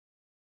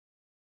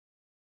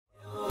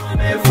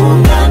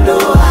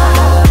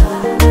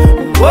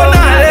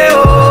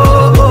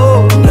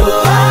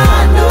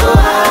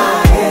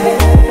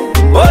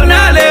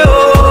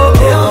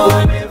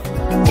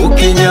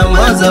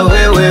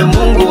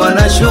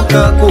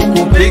wanashuka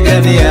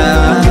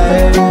kukupigania.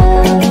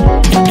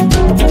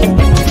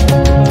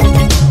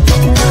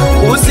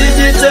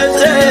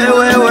 Usijitetee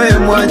wewe,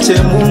 mwache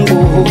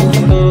Mungu.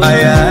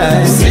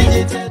 Aya,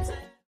 usijitetee.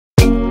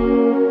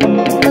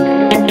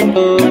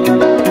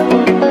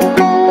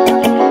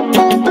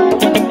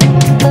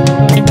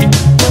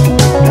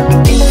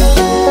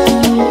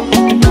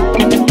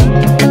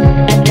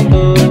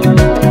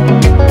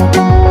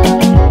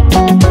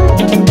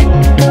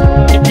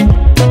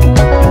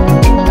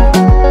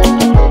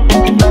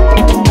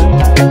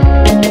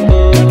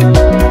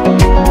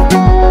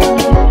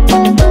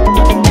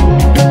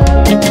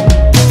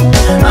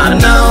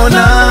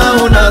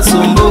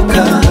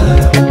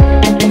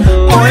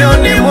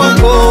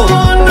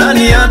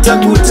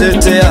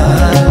 Kutetea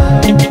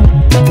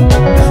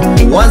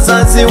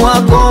wazazi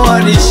wako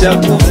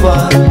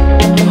walishakufa,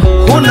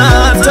 huna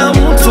hata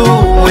mtu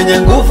mwenye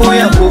nguvu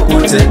ya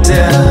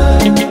kukutetea.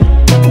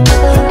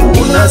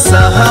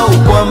 Unasahau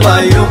kwamba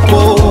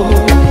yupo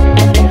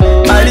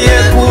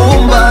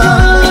aliyekuumba,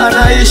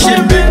 anaishi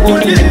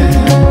mbinguni.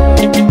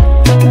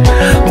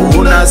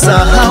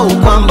 Unasahau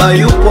kwamba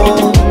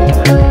yupo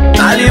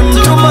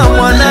alimtuma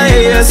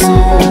mwanae Yesu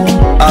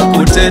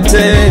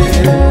akutetee.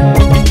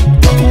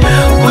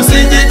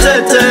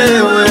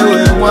 Usijitetee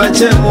wewe,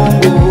 mwache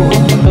Mungu.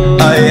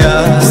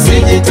 Aya,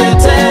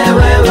 usijitetee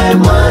wewe,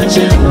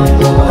 mwache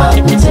Mungu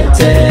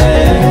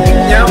akutetee.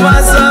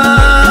 Nyamaza,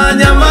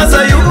 nyamaza,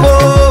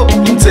 yupo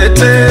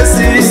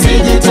mtetezi.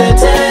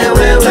 Usijitetee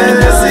wewe,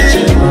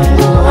 mwache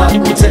Mungu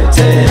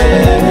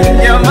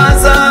akutetee.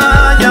 Nyamaza,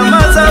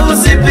 nyamaza,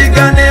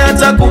 usipigane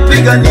hata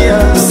kupigania.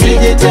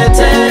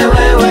 Usijitetee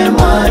wewe,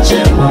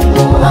 mwache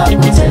Mungu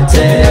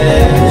akutetee.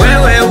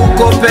 Wewe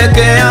uko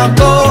peke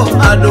yako,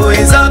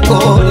 adui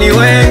zako ni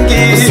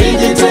wengi.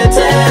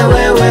 Usijitetee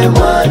wewe,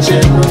 mwache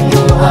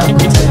Mungu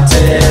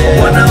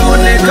akutetee.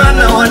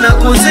 Wanaonekana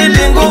wanakuzidi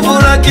nguvu,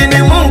 lakini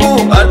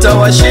Mungu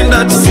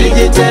atawashinda tu.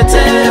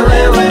 Usijitetee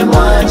wewe,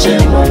 mwache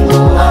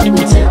Mungu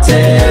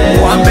akutetee.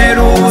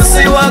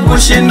 Wameruhusiwa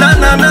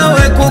kushindana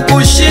nawe,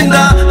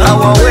 kukushinda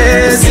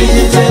hawawezi.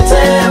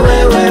 Usijitetee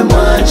wewe,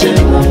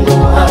 mwache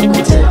Mungu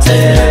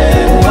akutetee.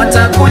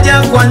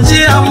 Watakuja kwa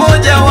njia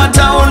moja,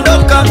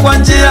 wataondoka kwa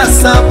njia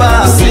saba.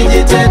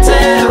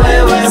 Usijitetee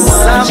wewe,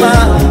 mwache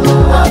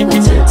Mungu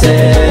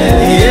akutetee.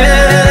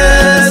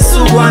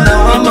 Yesu Bwana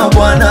wa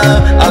mabwana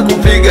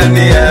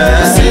akupigania.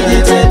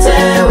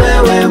 Usijitetee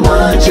wewe,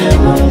 mwache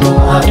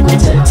Mungu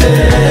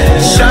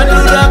akutetee.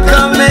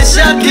 Shadraka,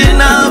 Meshaki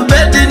na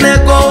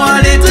Abednego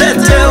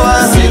walitetewa.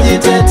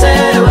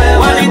 Usijitetee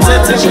wewe,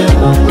 mwache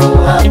Mungu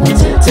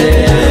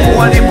akutetee.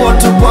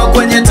 Walipotupwa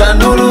kwenye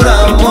tanuru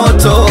la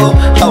moto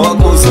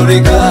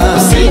hawakuzurika.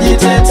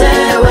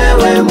 Usijitetee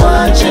wewe,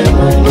 mwache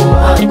Mungu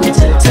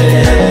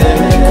akutetee.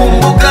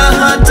 Kumbuka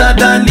hata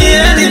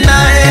Danieli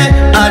naye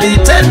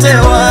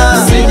alitetewa.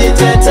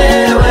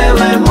 Usijitetee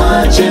wewe,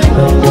 mwache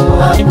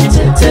Mungu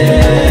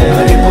akutetee.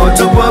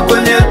 Alipotupwa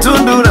kwenye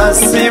tundu la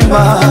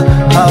simba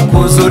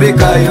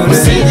hakuzurika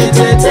yule.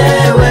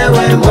 Usijitetee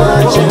wewe,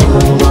 mwache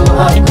Mungu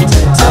akutetee.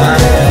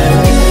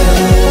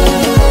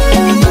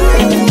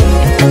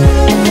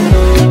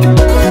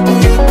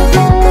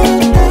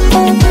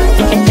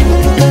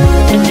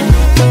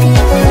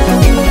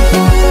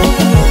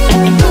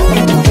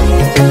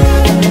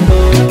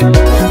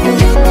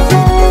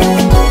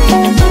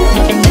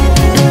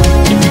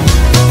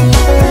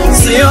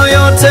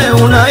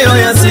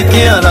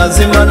 Unayoyasikia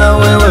lazima na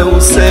wewe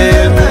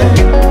useme,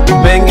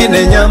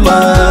 mengine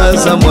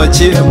nyamaza,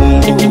 mwachie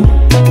Mungu.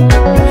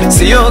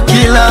 Sio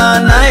kila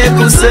naye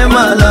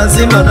kusema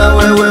lazima na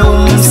wewe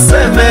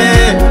umseme,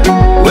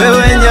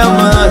 wewe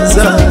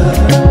nyamaza.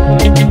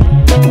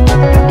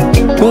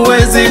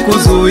 Huwezi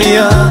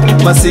kuzuia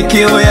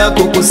masikio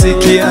yako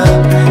kusikia,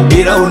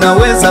 ila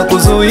unaweza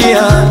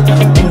kuzuia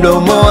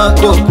mdomo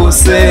wako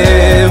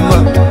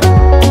kusema.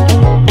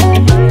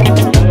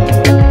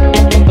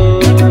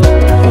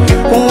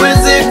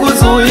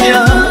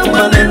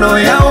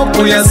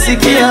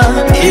 Kuyasikia,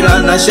 ila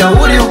na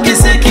shauri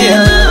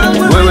ukisikia,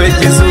 wewe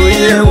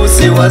jizuie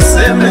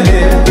usiwaseme,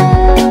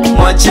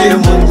 mwachie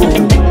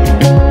Mungu.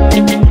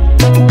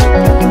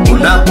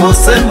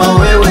 Unaposema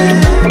wewe,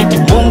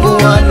 Mungu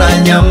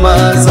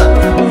ananyamaza.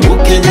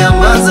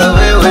 Ukinyamaza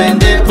wewe,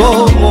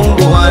 ndipo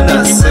Mungu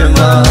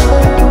anasema.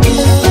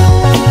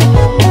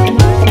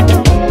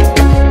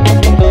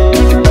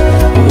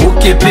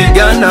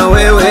 Ukipigana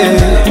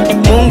wewe,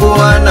 Mungu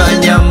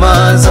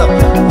ananyamaza.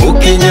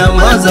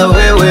 Ukinyamaza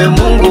wewe,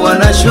 Mungu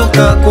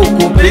anashuka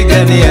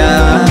kukupigania.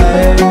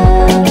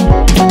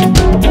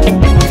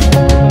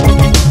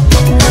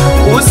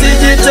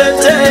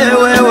 Usijitetee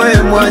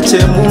wewe, mwache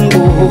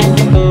Mungu.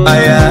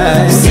 Aya,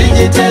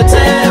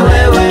 usijitetee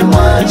wewe,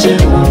 mwache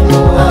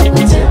Mungu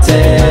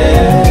akutetee.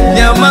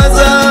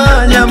 Nyamaza,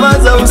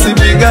 nyamaza,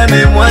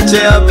 usipigane,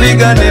 mwache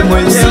apigane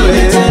mwenyewe.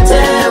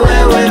 Usijitetee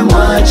wewe,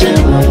 mwache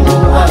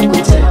Mungu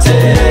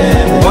akutetee.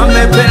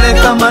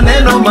 Wamepeleka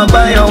maneno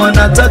mabaya,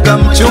 wanataka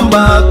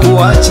mchumba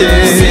akuache.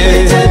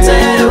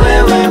 Usijitetee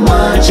wewe,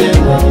 mwache mwache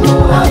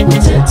Mungu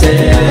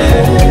akutetee.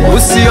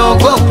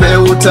 Usiogope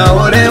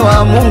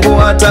utaolewa,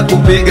 Mungu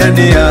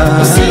atakupigania.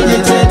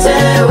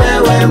 Usijitetee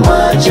wewe,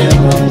 mwache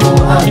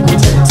Mungu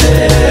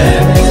akutetee.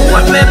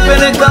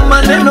 Wamepeleka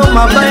maneno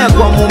mabaya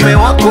kwa mume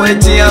wako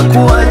eti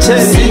akuache.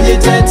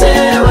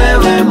 Usijitetee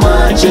wewe,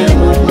 mwache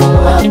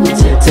Mungu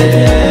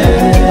akutetee.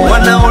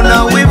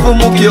 Wanaona wivu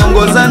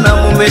mukiongozana,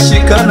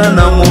 mumeshikana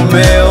na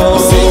mumeo.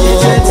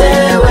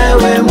 Usijitetee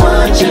wewe,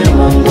 mwache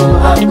Mungu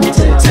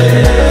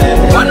akutetee.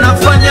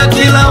 Wanafanya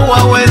kila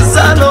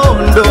wawezalo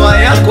ndoa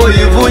yako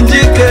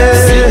ivunjike.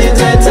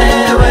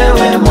 Usijitetee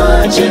wewe,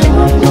 mwache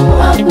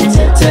Mungu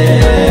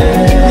akutetee.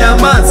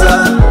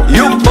 Nyamaza,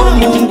 yupo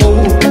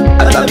Mungu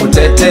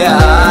atakutetea.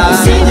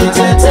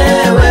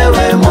 Usijitetee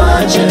wewe,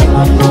 mwache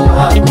Mungu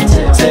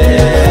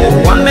akutetee.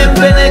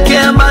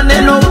 Wamepelekea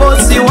maneno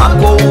bosi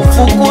wako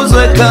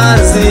ufukuzwe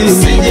kazi.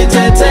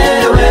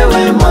 Usijitetee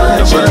wewe,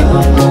 mwache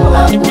Mungu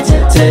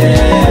akutetee.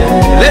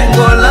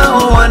 Lengo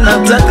lao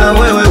wanataka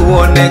wewe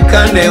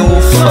uonekane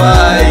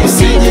ufai.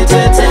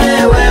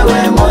 Usijitetee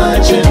wewe,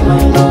 mwache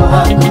Mungu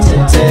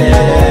akutetee.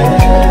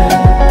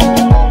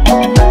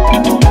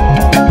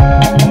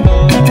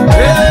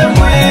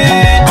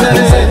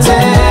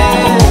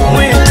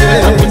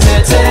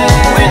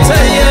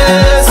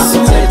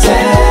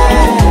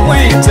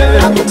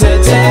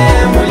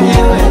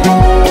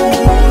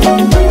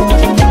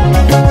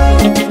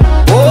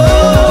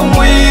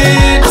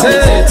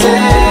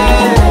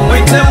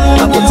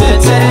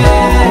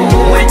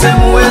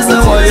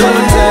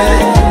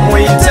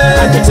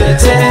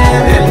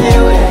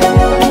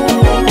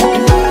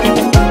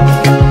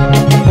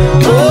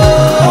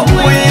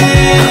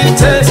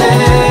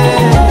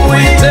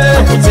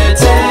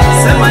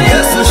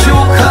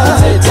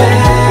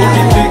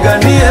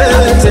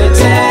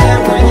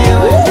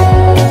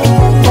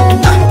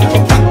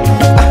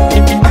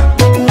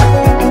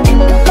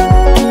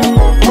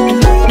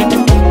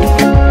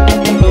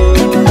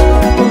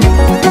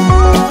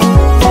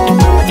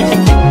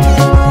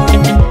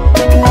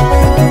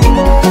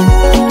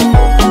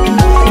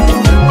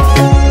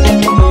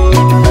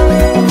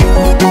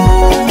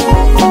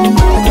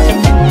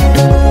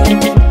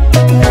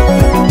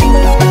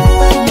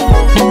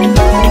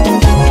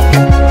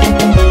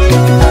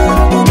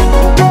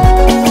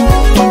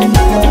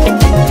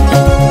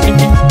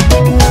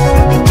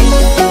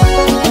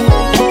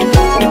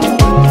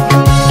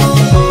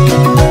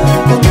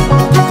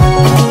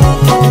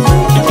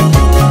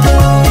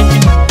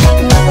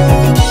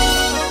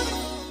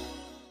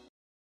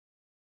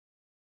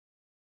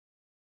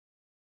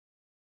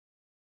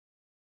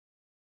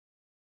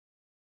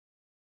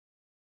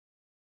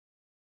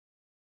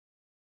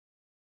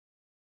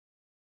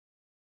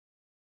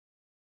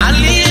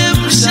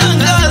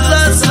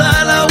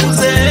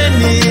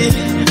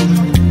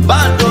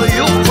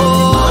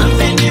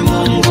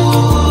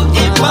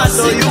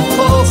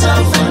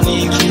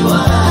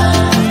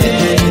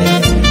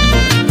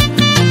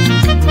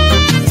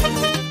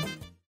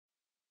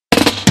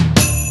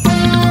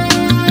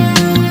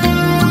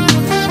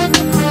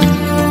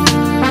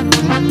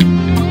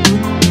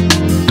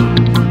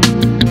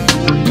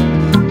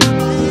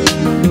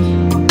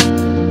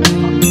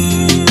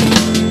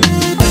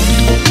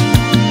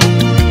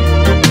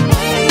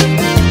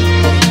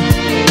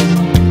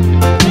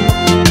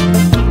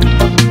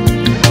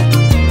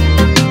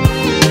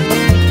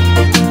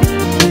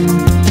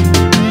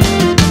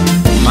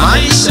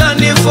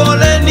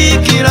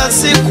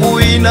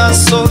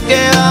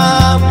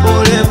 inasogea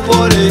pole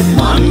pole.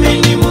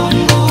 Mwamini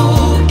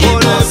Mungu,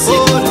 ipo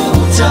siku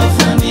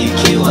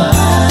utafanikiwa.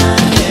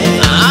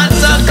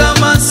 Hata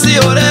kama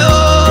sio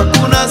leo,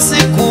 kuna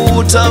siku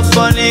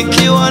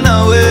utafanikiwa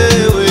na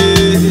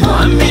wewe.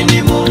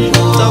 Mwamini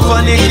Mungu,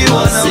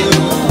 utafanikiwa na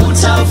wewe,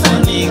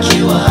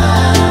 utafanikiwa.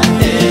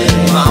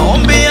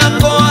 Maombi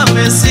yako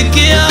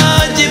amesikia,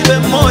 jipe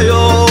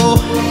moyo,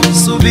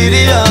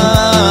 subiria.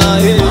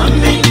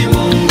 Mwamini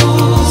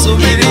Mungu,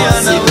 subiria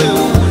na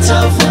wewe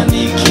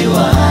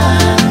utafanikiwa.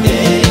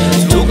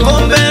 Tuko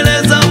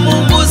mbele za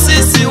Mungu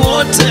sisi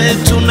wote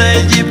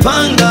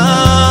tunajipanga.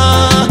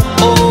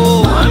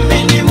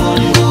 Mwamini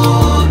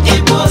Mungu,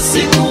 ipo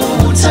siku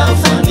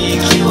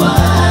utafanikiwa.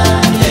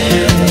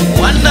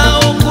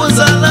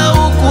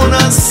 Wanaokudharau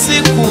kuna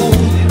siku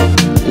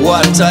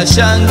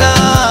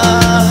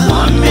watashangaa.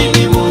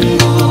 Mwamini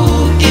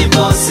Mungu,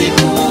 ipo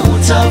siku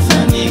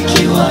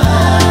utafanikiwa.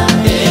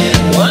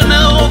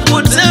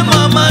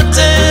 Wanaokutema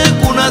mate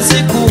kuna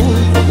siku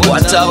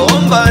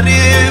wataomba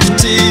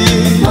rifti.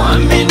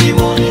 Mwamini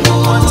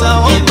Mungu,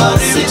 wataomba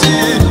rifti,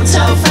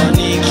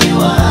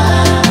 utafanikiwa.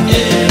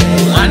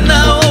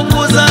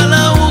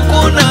 wanaokudharau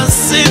kuna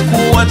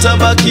siku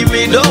watabaki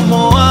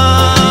midomo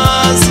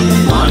wazi.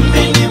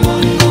 Mwamini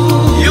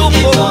Mungu,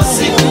 yupo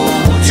siku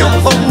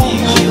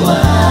utafanikiwa.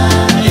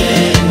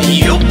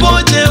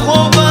 Yupo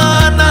Jehova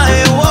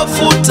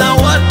anayewafuta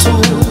watu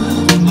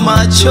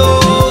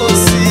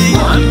machozi.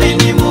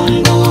 Mwamini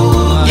Mungu,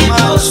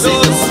 ipo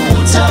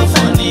siku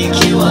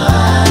utafanikiwa.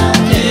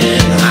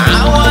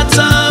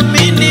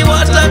 Hawataamini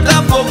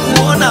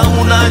watakapokuona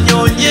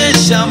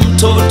unanyonyesha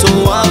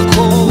mtoto wao.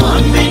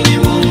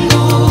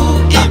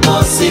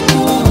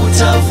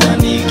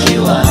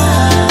 utafanikiwa.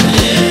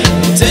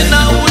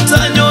 Tena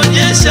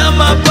utanyonyesha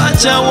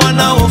mapacha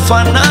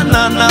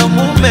wanaofanana na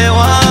mume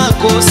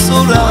wako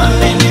sura.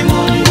 Mwamini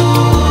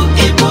Mungu,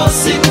 ipo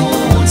siku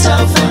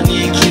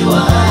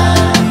utafanikiwa.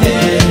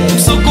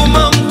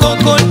 Msukuma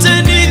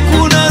mkokoteni,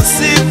 kuna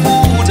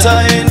siku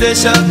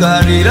utaendesha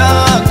gari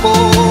lako.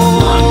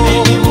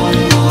 Mwamini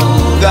Mungu,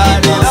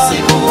 Gari ipo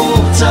siku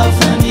lako.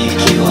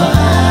 utafanikiwa.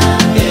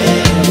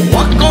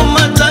 Wako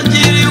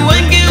matajiri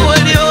wengi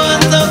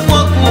walioanza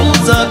kwa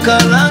kuuza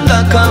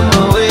karanga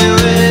kama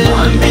wewe.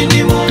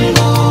 Mwamini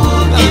Mungu,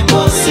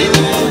 ipo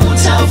siku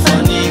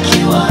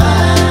utafanikiwa.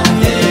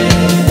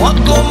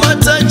 Wako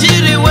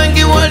matajiri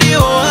wengi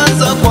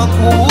walioanza kwa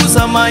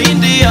kuuza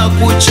mahindi ya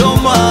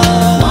kuchoma.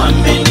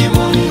 Mwamini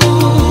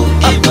Mungu,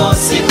 ipo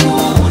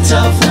siku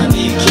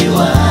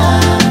utafanikiwa.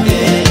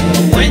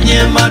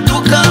 Wenye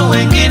maduka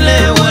wengine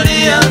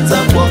walianza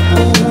kwa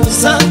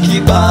kuuza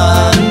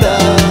kibanda.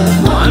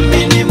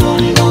 Mwamini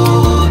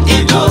Mungu,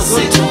 ipo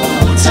siku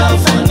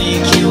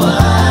utafanikiwa.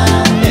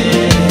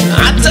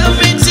 Hata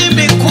miti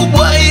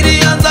mikubwa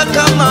ilianza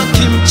kama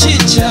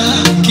kimchicha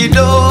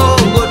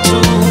kidogo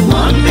tu.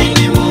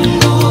 Mwamini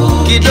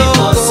Mungu, Kidogo.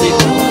 ipo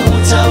siku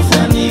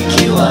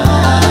utafanikiwa.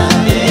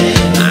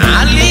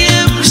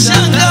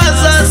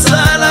 Aliyemshangaza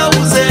Sara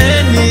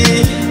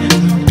uzeeni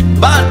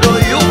bado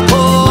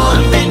yupo.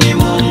 Mwamini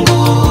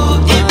Mungu,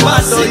 ipo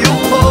Bado siku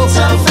yupo.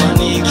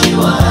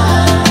 utafanikiwa.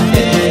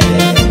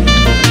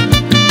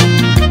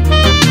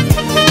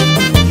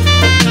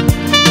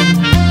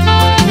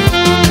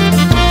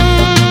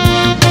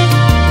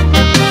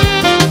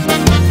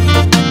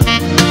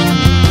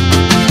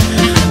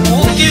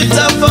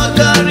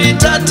 Ukitafakari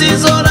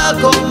tatizo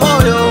lako,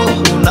 moyo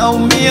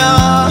unaumia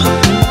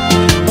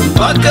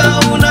mpaka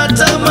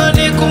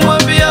unatamani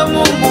kumwambia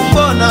Mungu,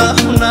 mbona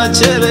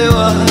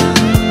unachelewa?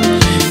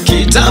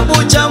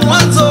 Kitabu cha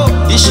Mwanzo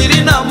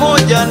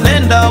 21,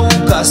 nenda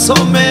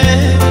ukasome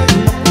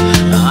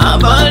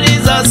habari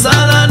za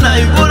Sara na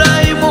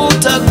Ibrahimu,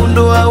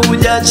 utagundua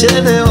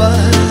hujachelewa.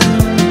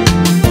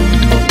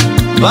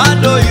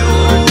 Bado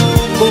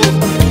yupo,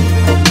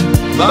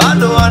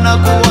 bado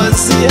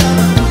anakuwazia,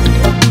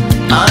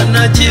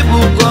 anajibu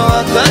kwa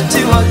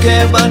wakati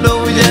wake, bado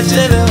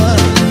hujachelewa.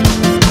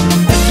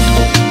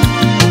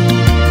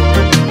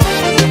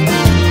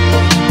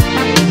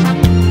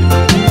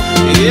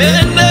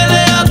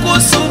 Endelea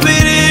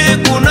kusubiri,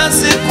 kuna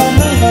siku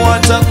Mungu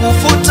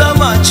atakufuta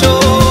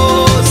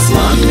machozi.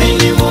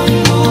 Mwamini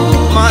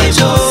Mungu,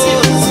 ipo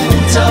siku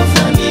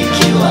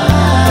utafanikiwa.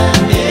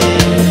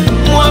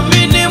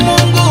 Mwamini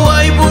Mungu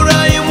wa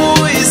Ibrahimu,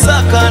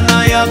 Isaka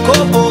na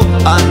Yakobo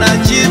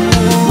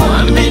anajibu.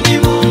 Mwamini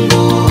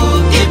Mungu,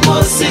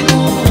 ipo siku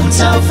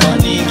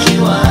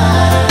utafanikiwa.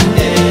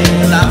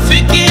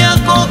 Rafiki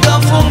yako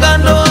kafunga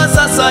ndoa,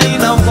 sasa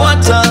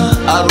inafuata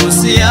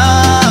harusi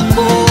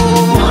yako.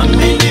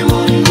 Mwamini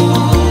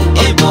Mungu,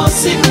 ipo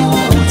siku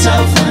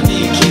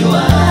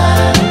utafanikiwa.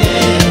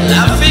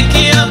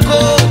 Rafiki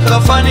yako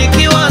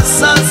kafanikiwa,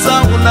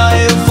 sasa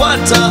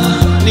unayefuata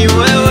ni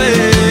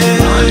wewe.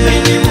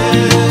 Mwamini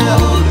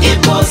Mungu,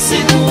 ipo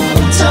siku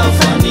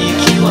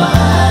utafanikiwa.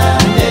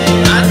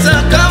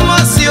 Hata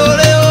kama sio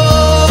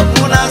leo,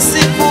 kuna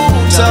siku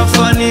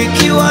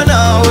utafanikiwa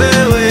na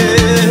wewe.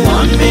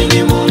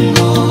 Mwamini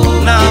Mungu,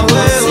 Na ipo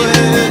wewe.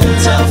 siku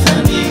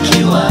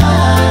utafanikiwa.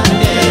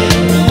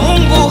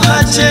 Mungu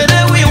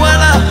hachelewi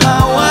wala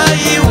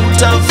hawai,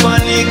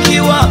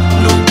 utafanikiwa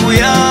ndugu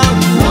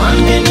yangu.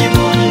 Mwamini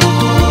Mungu,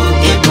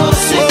 ipo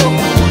siku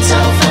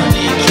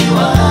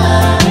utafanikiwa.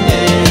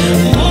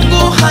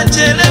 Mungu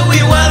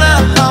hachelewi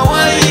wala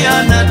hawai,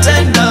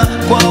 anatenda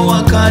kwa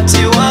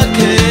wakati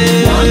wake.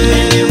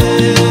 Mwamini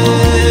Mungu,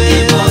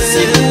 ipo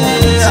siku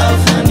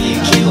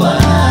utafanikiwa.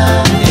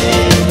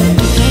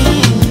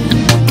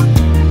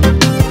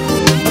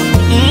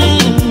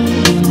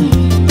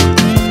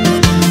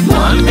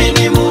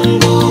 Mwamini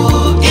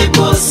Mungu,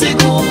 ipo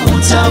siku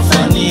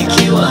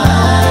utafanikiwa.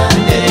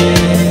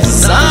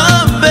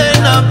 Zambe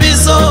na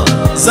biso,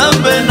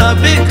 zambe na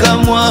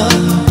bikamwa,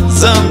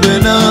 zambe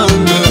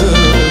nanga,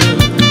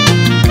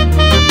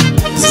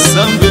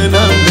 zambe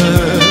nanga.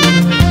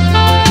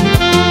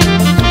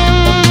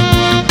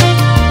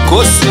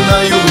 Kosi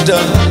na Yuda,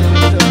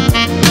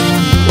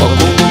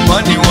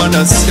 Wakongomani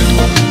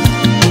wanasema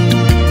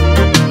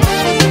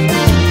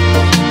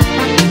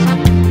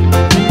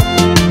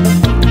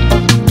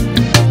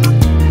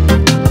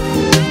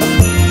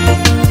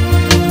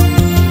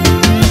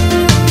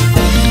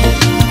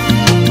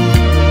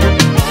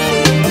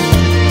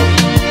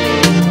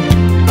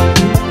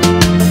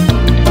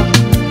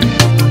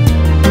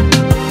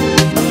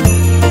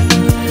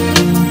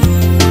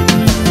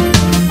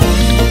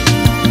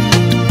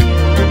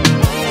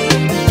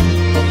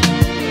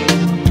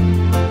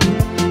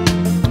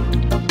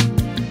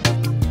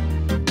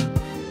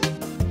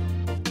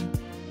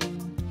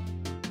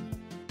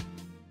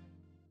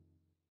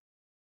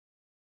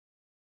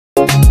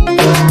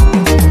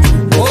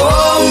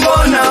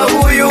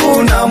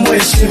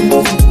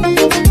unaheshimu,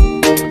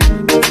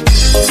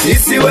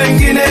 sisi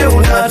wengine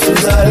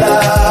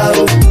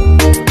unatudharau.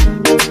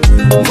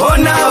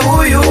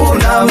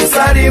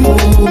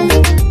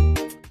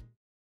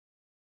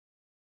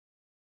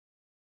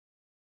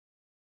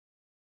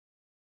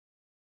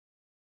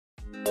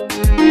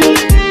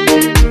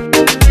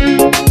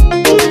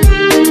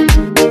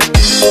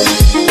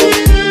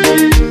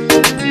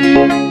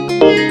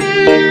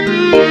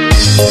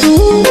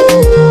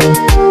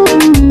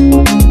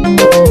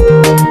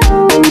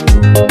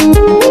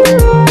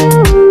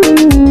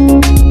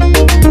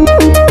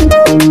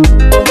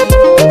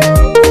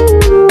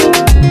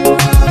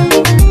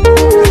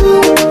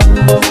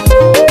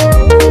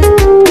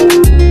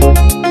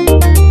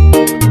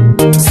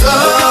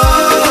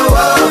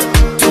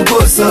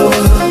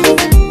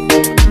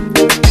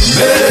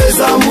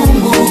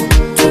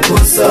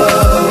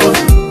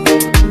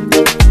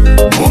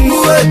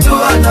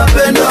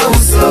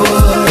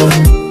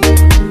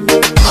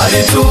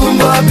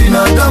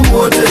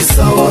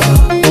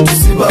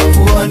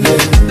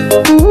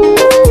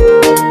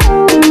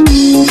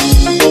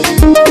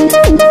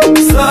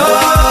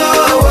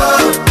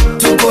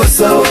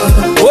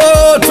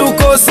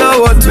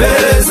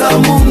 mbele za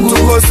Mungu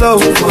tuko sawa,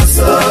 tuko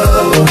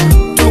sawa,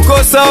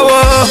 tuko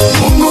sawa.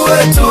 Mungu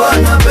wetu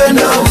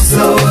anapenda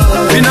usawa,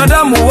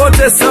 binadamu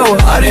wote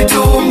sawa,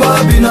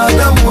 alituumba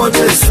binadamu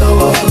wote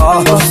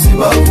sawa,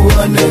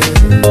 tusibaguane.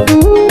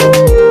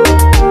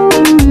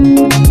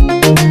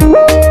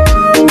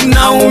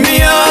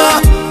 Naumia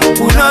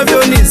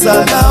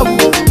unavyonisalau,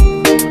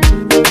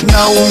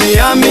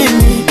 naumia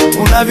mimi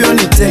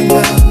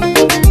unavyonitenga,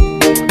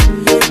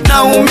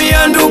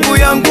 naumia ndugu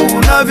yangu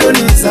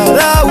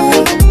unavyonisalau,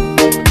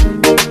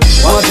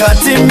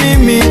 wakati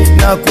mimi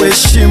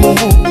nakuheshimu.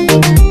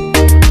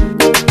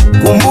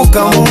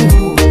 Kumbuka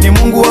Mungu ni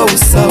Mungu wa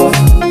usawa,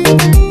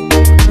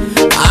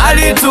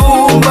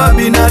 alituumba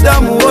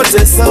binadamu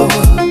wote sawa.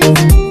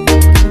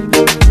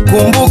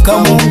 Kumbuka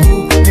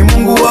Mungu ni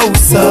Mungu wa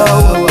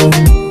usawa,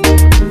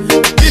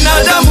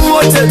 binadamu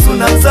wote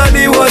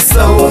tunazaliwa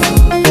sawa,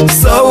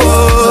 sawa,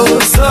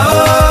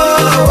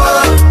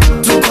 sawa,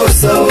 tuko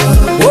sawa,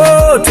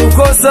 oh,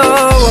 tuko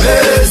sawa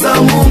mbele za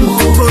Mungu,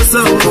 tuko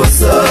sawa, tuko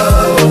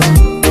sawa,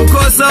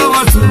 tuko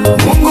sawa tu.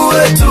 Mungu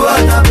wetu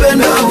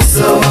anapenda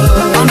usawa,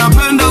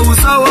 anapenda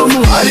usawa.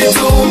 Mungu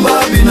alituumba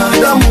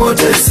binadamu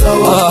wote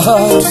sawa,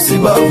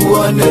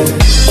 tusibaguane.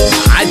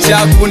 Acha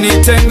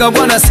kunitenga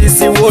Bwana,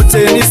 sisi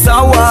wote ni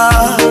sawa,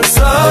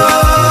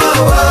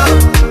 sawa,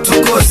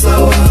 tuko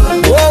sawa.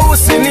 Oh,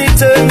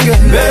 usinitenge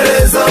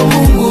mbele za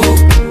Mungu,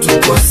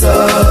 tuko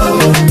sawa,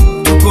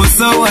 tuko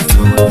sawa tu.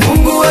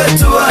 Mungu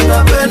wetu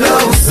anapenda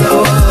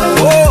usawa,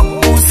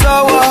 oh,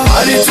 usawa.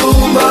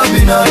 Alituumba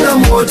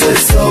binadamu wote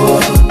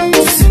sawa,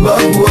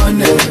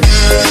 tusibaguane.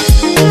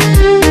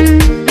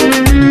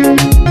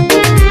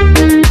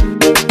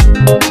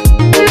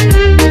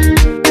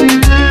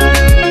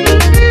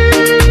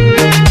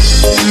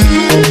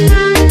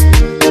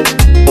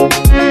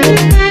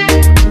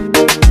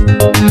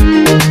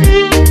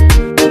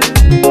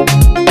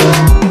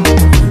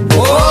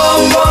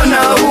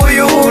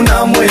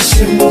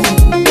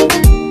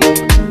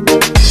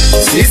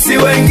 Sisi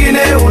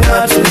wengine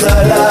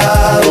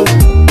unatudharau,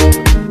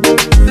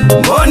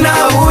 mbona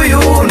huyu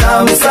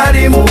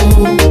unamsalimu?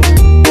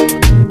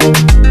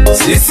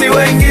 Sisi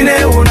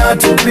wengine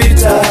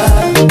unatupita,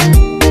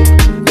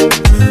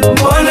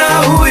 mbona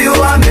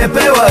huyu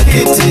amepewa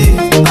kiti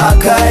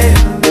akae?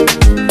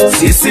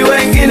 Sisi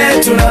wengine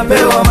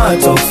tunapewa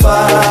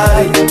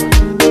matofali.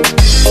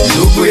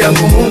 Ndugu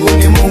yangu, Mungu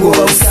ni Mungu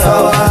wa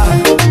usawa,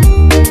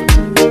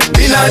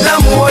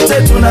 binadamu wote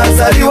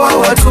tunazaliwa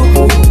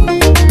watupu.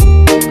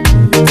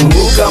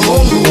 Kumbuka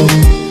Mungu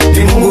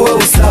ni Mungu wa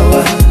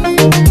usawa,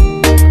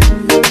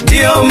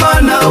 ndio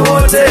maana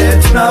wote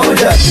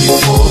tunaoja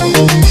kifo.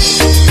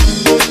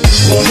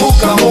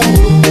 Kumbuka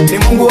Mungu ni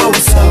Mungu wa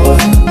usawa,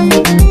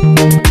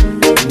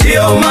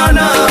 ndio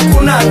maana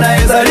hakuna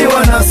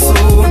anayezaliwa na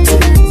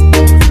suti.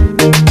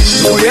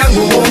 Ndugu yangu,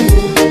 Mungu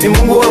ni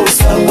Mungu wa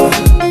usawa,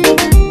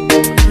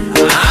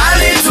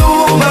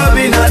 alituumba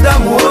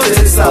binadamu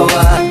wote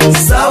sawa,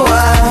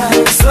 sawa,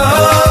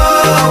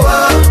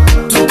 sawa,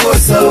 tuko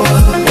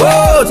sawa,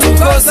 oh,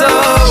 tuko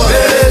sawa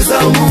mbele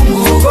za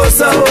Mungu, tuko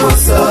sawa,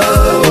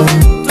 sawa,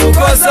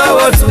 tuko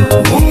sawa tu.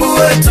 Mungu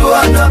wetu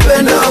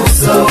anapenda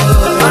usawa,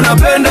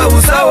 anapenda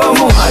usawa.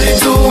 Mungu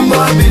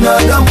alituumba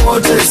binadamu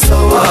wote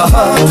sawa,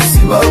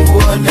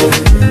 tusibaguane.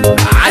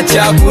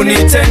 Acha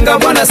kunitenga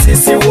Bwana,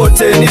 sisi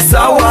wote ni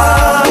sawa,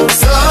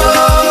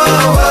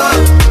 sawa,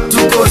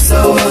 tuko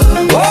sawa.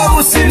 Oh,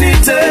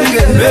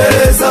 usinitenge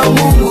mbele za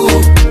Mungu,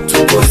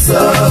 tuko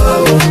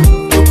sawa,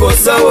 tuko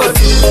sawa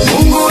tu.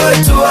 Mungu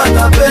wetu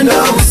anapenda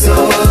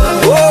usawa,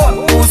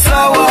 oh,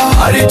 usawa.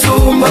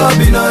 Alituumba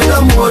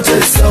binadamu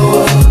wote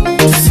sawa,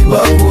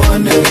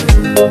 tusibaguane.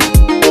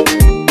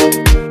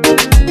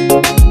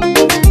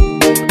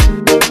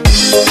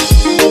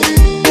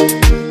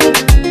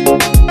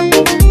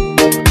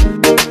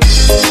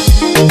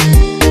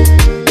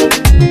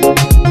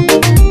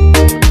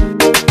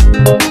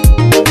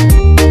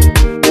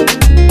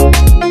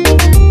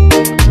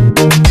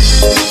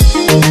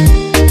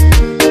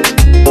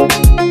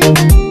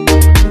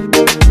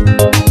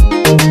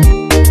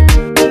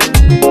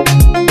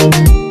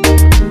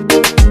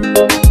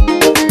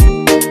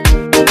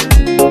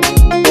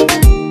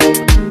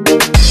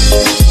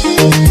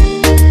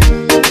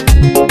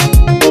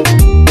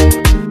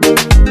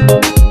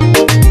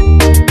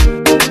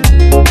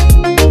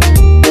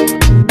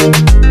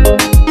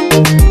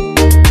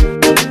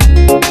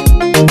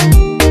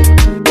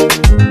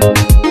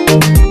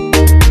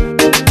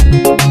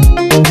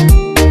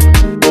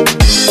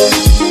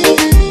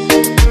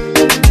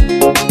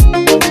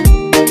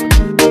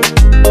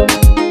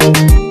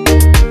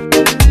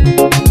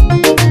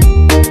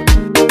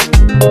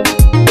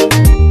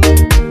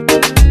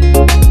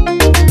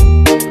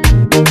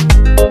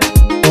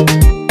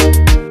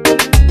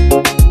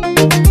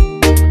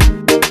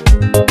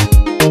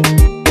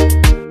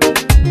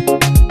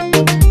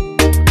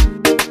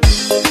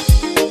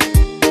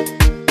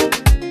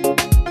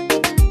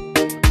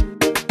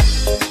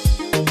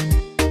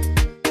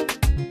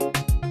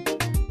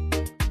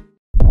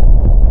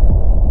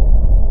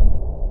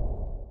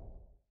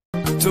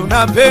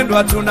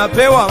 tunapendwa,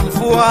 tunapewa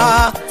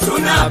mvua,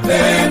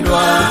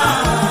 tunapendwa,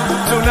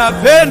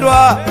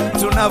 tunapendwa,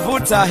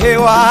 tunavuta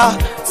hewa,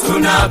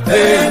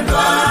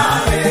 tunapendwa,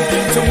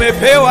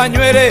 tumepewa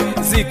nywele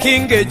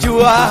zikinge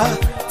jua,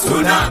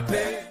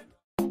 tunapendwa.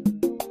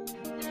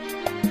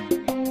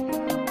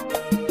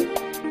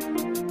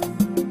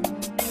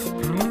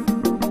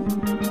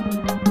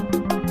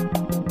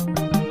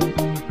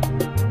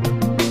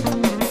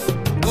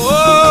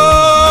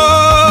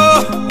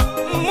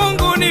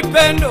 Mungu ni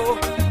pendo,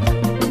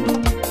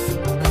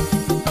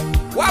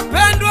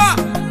 wapendwa,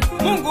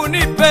 Mungu ni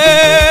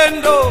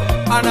pendo,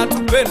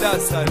 anatupenda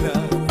sana.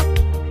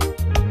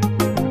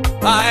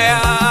 Aya,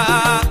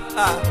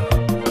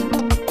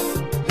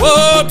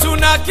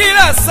 tuna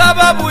kila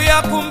sababu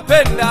ya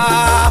kumpenda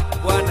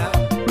Bwana,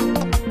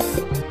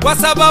 kwa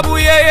sababu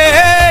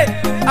yeye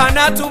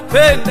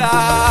anatupenda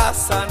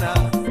sana.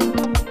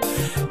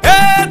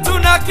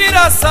 Tuna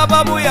kila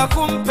sababu ya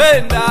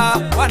kumpenda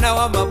Bwana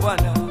wa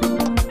mabwana,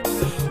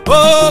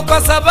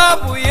 kwa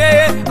sababu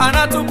yeye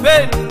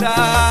anatupenda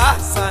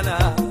sana.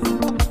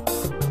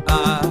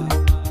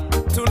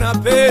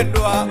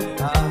 Tunapendwa,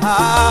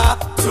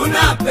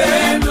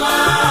 Tunapendwa,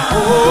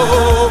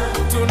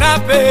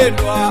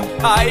 tunapendwa,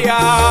 haya,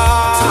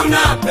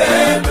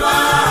 tunapendwa,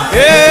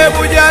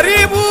 hebu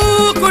jaribu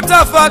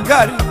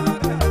kutafakari,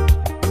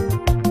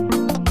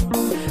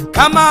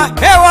 kama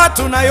hewa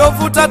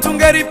tunayovuta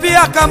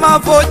tungeripia kama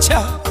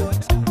vocha.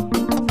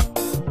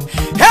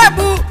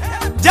 Hebu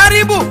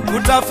jaribu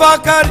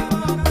kutafakari,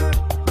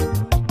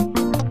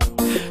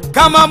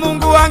 kama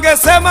Mungu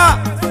angesema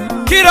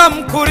kila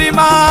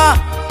mkulima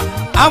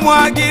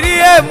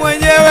amwagilie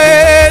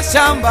mwenyewe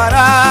shamba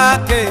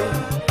lake,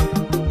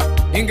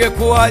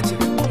 ingekuwaje?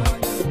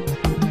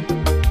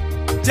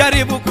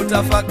 Jaribu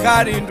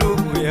kutafakari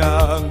ndugu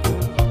yangu.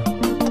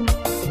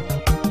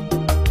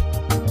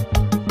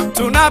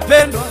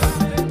 Tunapendwa,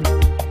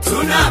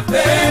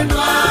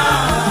 tunapendwa,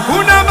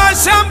 kuna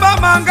mashamba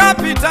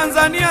mangapi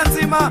Tanzania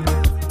nzima?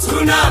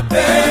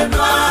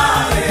 tunapendwa,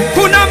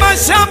 Kuna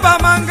mashamba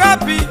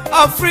mangapi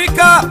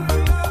Afrika?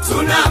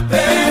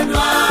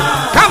 tunapendwa,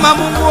 Kama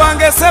Mungu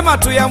angesema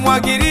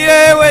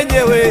tuyamwagilie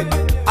wenyewe,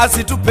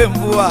 asitupe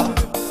mvua.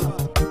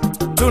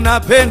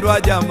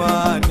 Tunapendwa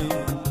jamani,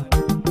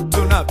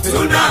 tunapendwa,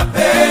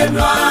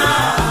 tunapendwa,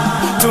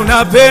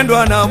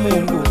 tunapendwa na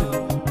Mungu.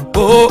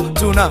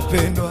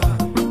 Tunapendwa.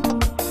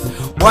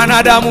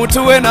 Wanadamu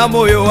tuwe na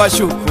moyo wa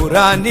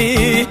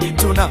shukurani,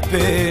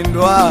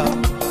 tunapendwa.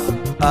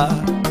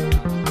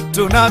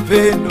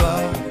 Tunapendwa,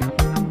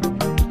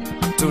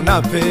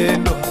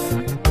 tunapendwa,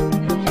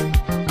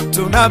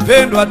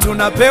 tunapendwa,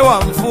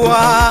 tunapewa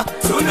mvua,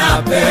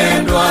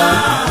 tunapendwa,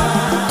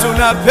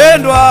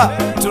 tunapendwa,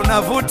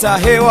 tunavuta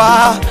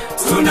hewa,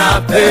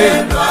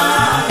 tunapendwa,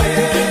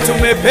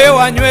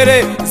 tumepewa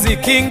nywele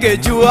zikinge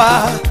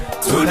jua,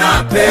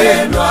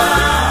 tunapendwa,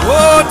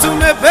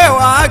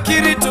 tumepewa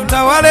akili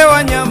tutawale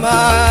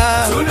wanyama,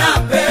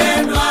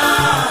 tunapendwa,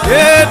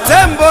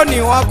 tembo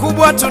ni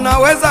wakubwa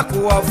tunaweza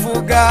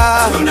kuwafuga,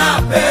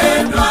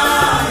 tunapendwa,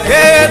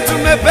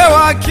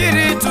 tumepewa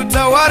akili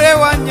tutawale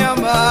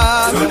wanyama,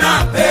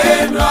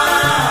 tunapendwa,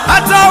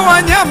 hata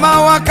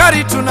wanyama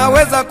wakali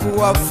tunaweza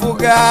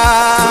kuwafuga,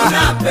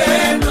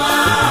 tunapendwa,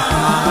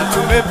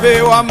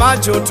 tumepewa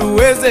macho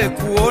tuweze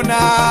kuona,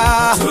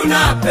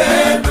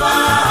 tunapendwa,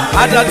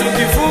 hata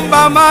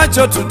tukifumba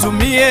macho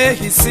tutumie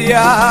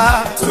hisia,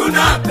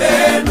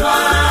 tunapendwa,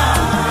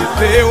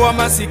 tumepewa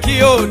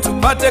masikio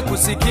tupate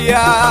kusikia,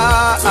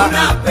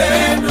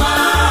 tunapendwa,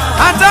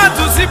 hata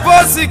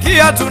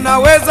tusiposikia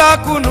tunaweza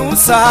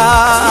kunusa,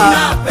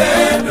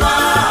 tunapendwa,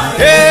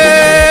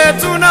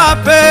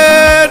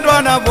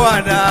 tunapendwa na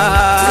Bwana,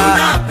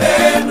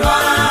 tunapendwa,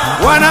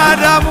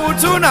 wanadamu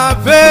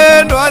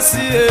tunapendwa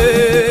sie,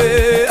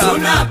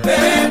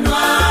 tunapendwa,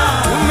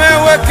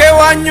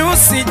 tumewekewa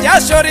nyusi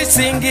jasho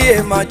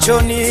lisingie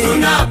machoni,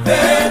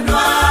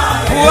 tunapendwa,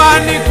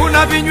 puani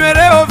kuna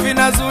vinyweleo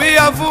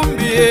vinazuia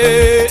vumbi,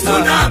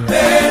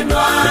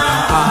 tunapendwa,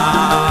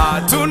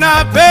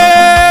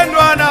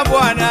 tunapendwa na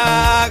Bwana,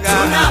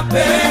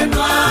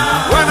 tunapendwa,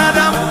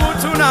 wanadamu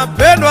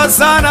tunapendwa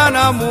sana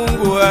na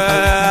Mungu,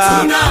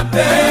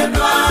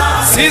 tunapendwa,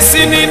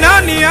 sisi ni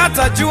nani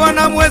atajua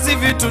na mwezi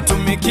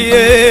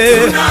vitutumikie,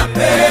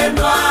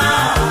 tunapendwa,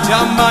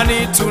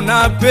 jamani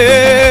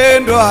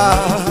tunapendwa,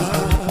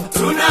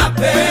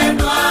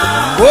 tunapendwa,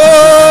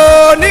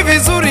 ni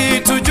vizuri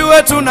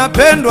tujue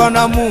tunapendwa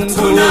na Mungu,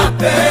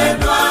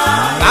 tunapendwa,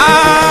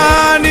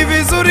 ni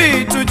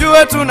vizuri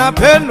tujue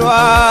tunapendwa,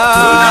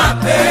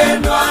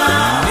 tunapendwa,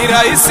 ni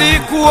rahisi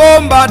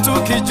kuomba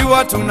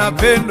tukijua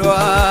tunapendwa,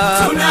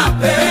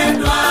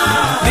 tunapendwa,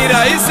 ni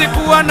rahisi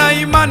kuwa na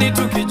imani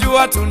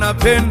tukijua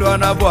tunapendwa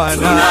na Bwana,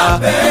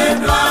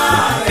 tunapendwa,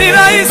 ni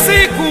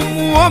rahisi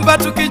kumuomba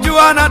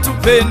tukijua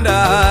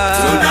anatupenda,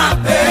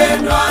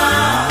 tunapendwa,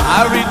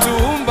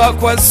 alituumba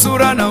kwa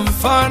sura na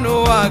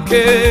mfano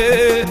wake,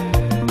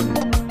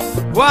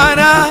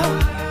 Bwana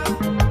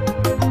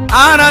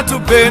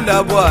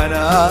anatupenda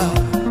Bwana,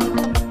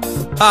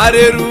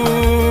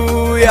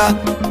 haleluya,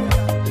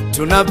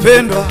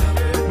 tunapendwa.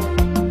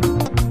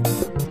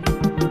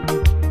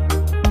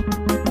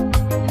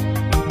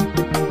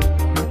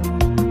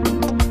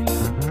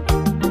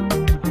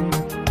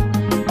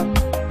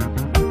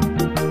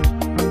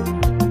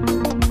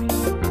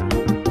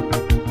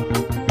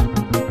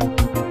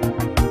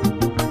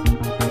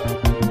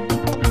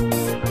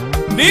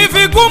 Ni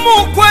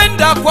vigumu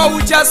kwenda kwa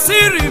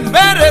ujasiri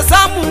mbele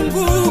za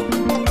Mungu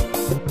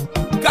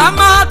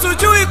kama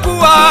hatujui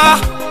kuwa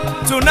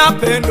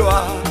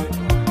tunapendwa.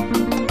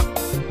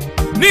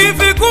 Ni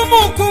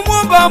vigumu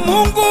kumwomba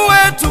Mungu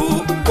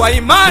wetu kwa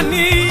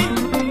imani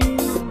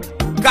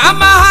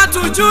kama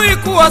hatujui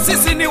kuwa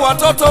sisi ni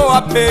watoto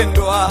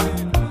wapendwa.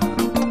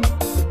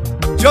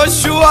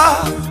 Joshua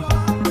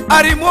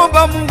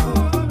alimwomba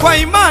Mungu kwa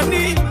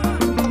imani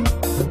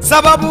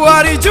sababu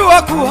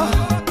alijua kuwa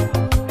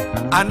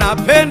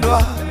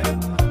anapendwa.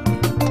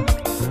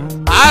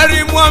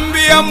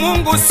 Alimwambia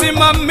Mungu,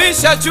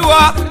 simamisha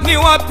jua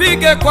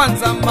niwapige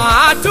kwanza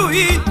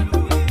maadui,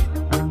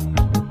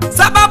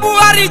 sababu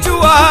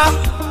alijua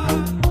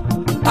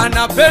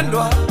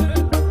anapendwa.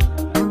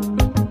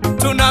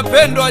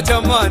 Tunapendwa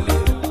jamani,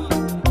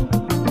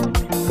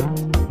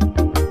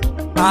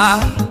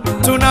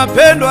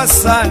 tunapendwa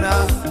sana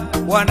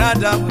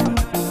wanadamu.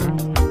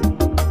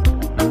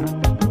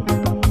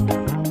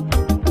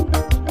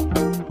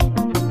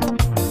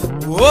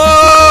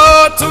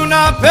 Oh,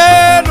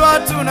 tunapendwa,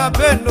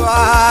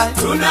 tunapendwa,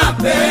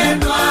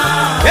 tunapendwa,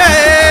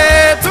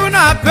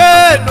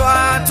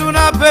 tunapendwa,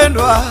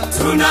 tunapendwa,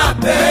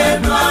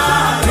 tunapendwa,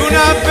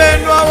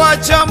 tunapendwa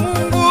wacha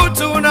Mungu,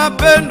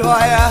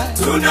 tunapendwa ya,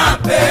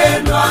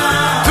 tunapendwa,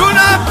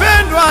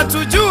 tunapendwa,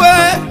 tujue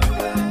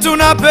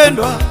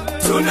tunapendwa,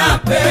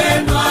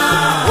 tunapendwa,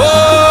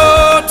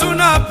 oh,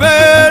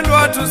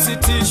 tunapendwa,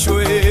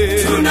 tusitishwe,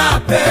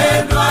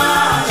 tunapendwa,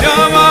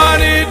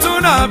 jamani,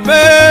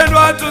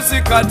 tunapendwa,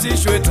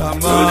 tusikatishwe tamaa,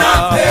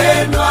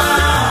 tunapendwa,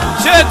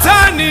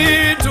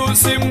 shetani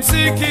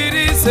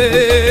tusimsikilize,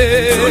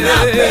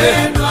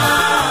 tunapendwa,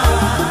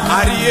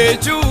 aliye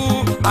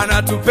juu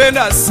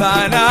anatupenda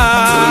sana,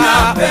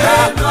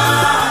 tunapendwa,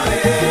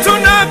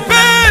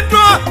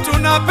 tunapendwa,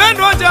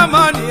 tunapendwa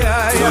jamani,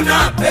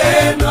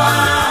 tunapendwa,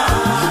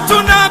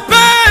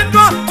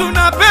 tunapendwa,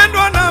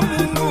 tunapendwa na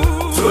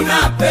Mungu,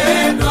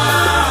 tunapendwa,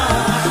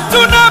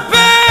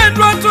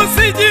 tunapendwa,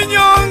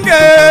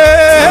 tusijinyonge,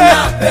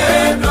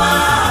 tunapendwa,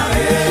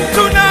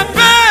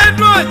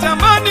 tunapendwa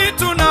jamani,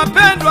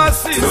 tunapendwa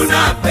sisi,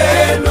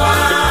 tunapendwa,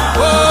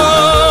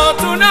 oh,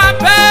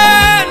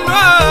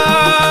 tunapendwa,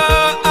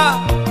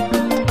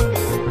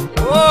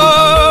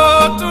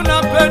 oh,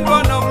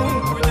 tunapendwa na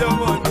Mungu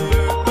jamani.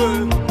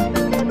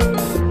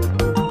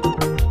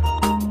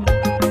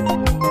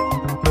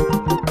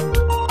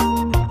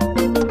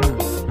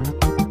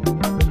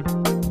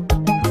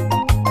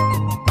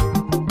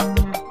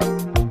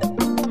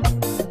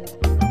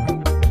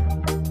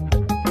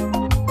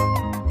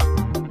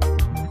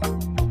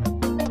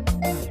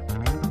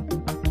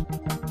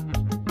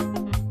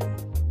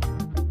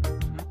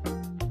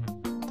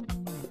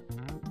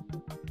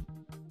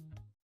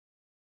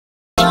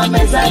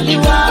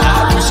 Amezaliwa,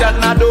 Arusha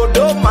na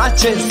Dodoma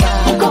cheza,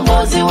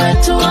 mkombozi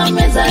wetu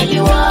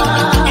amezaliwa.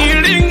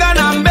 Iringa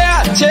na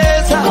Mbeya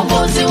cheza,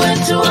 Mkombozi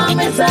wetu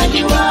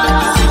amezaliwa.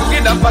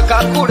 Singida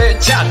mpaka kule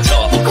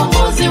Chato,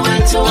 Mkombozi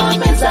wetu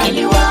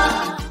amezaliwa.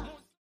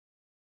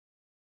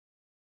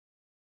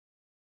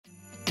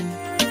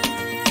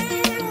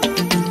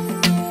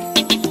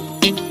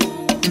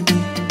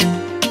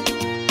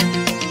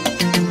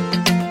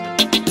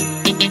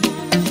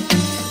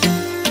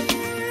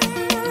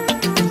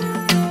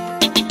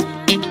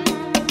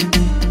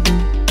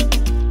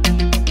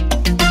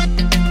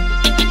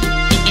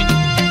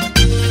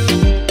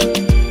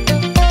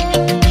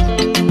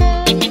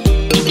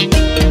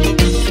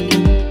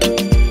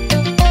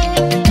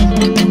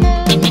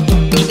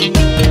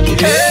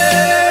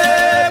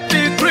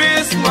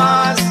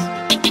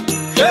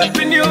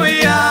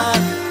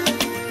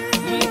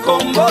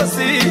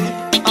 Mkombozi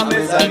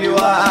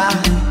amezaliwa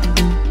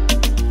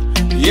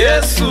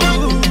Yesu.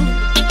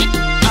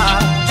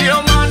 Ndio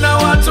maana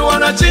watu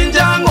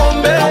wanachinja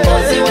ng'ombe.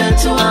 Mkombozi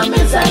wetu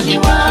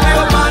amezaliwa.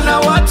 Ndio maana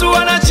watu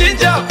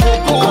wanachinja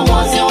kuku.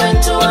 Mkombozi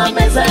wetu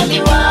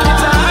amezaliwa.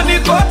 Mtaani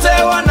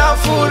kote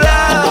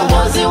wanafuraha.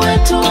 Mkombozi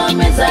wetu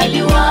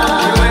amezaliwa.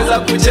 Naweza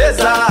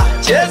kucheza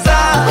cheza.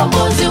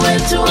 Mkombozi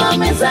wetu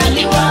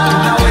amezaliwa.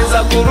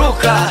 Naweza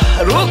kuruka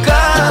ruka.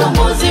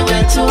 Mkombozi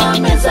wetu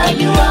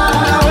amezaliwa.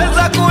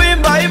 Naweza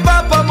kuimba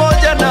imba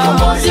pamoja na.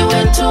 Mkombozi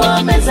wetu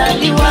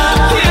amezaliwa.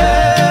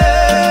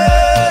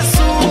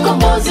 Yesu.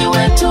 Mkombozi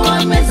wetu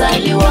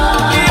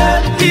amezaliwa.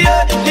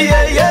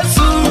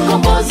 Yesu.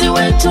 Mkombozi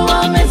wetu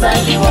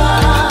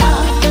amezaliwa.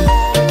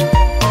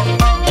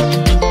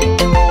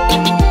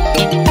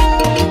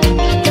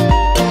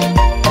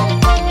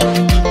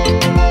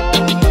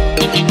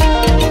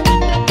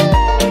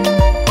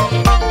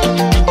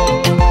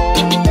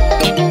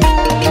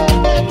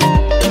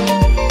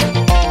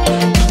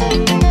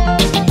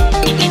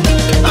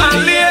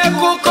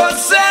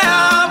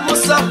 Aliyekukosea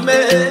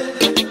msamehe,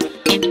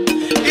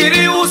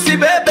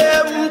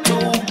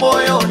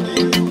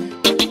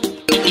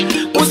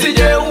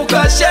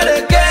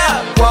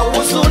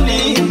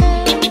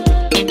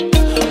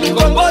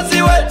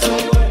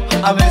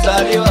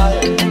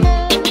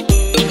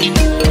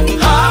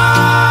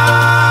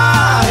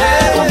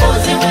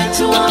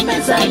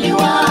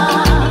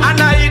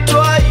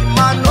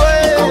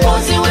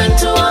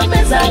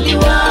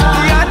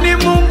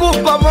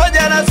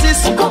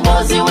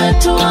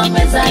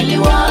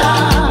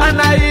 amezaliwa.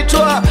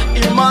 anaitwa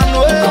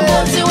Emmanuel.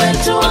 Mkombozi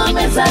wetu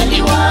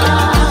amezaliwa.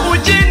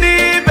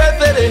 Mjini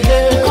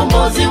Bethlehem,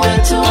 Mkombozi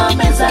wetu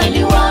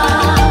amezaliwa.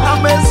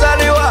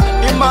 amezaliwa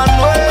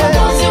Emmanuel.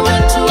 Mkombozi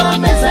wetu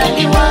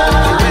amezaliwa.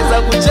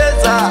 Weza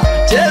kucheza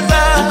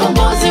cheza,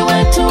 Mkombozi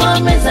wetu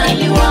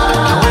amezaliwa.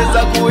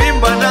 weza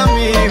kuimba na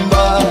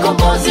mimba.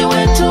 Mkombozi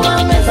wetu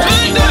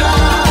amezaliwa.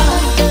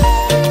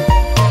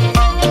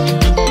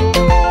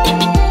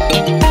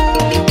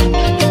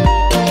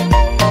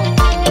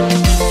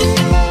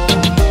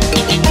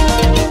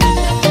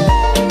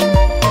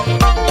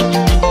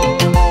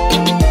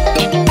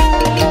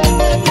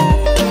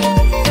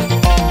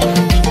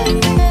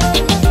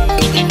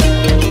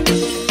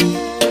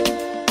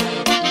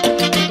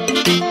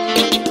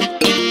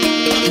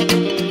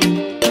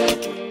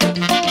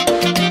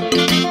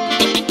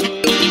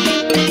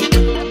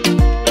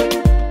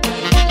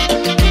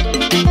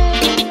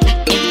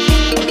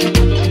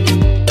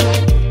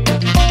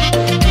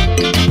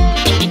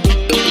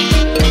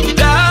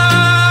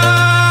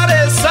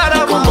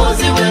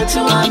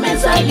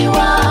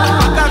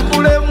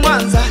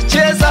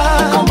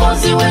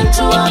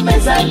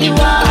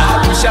 Amezaliwa.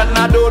 Arusha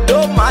na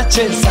Dodoma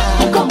cheza.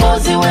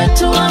 Mkombozi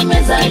wetu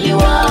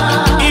amezaliwa.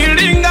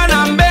 Iringa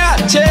na Mbeya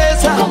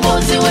cheza.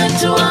 Mkombozi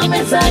wetu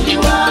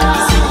amezaliwa.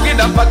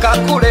 Singida mpaka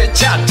kule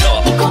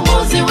Chato.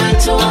 Mkombozi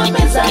wetu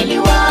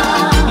amezaliwa.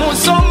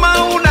 Musoma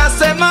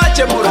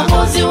unasemaje bura?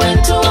 Mkombozi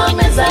wetu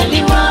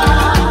amezaliwa.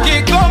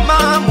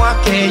 Kigoma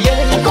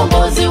Mwakeye.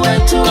 Mkombozi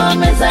wetu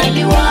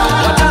amezaliwa.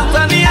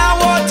 Watanzania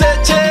wote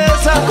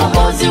cheza.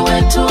 Mkombozi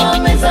wetu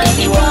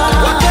amezaliwa.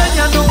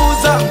 Wakenya ndugu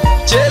zangu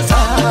cheza.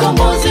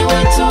 Mkombozi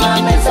wetu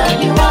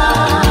amezaliwa.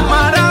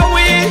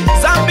 Malawi,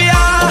 Zambia.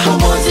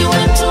 Mkombozi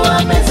wetu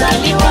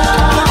amezaliwa.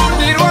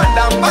 Burundi,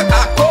 Rwanda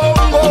mpaka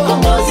Kongo.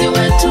 Mkombozi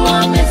wetu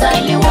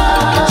amezaliwa.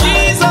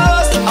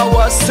 Jesus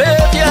our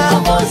Savior.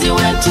 Mkombozi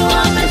wetu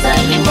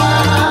amezaliwa.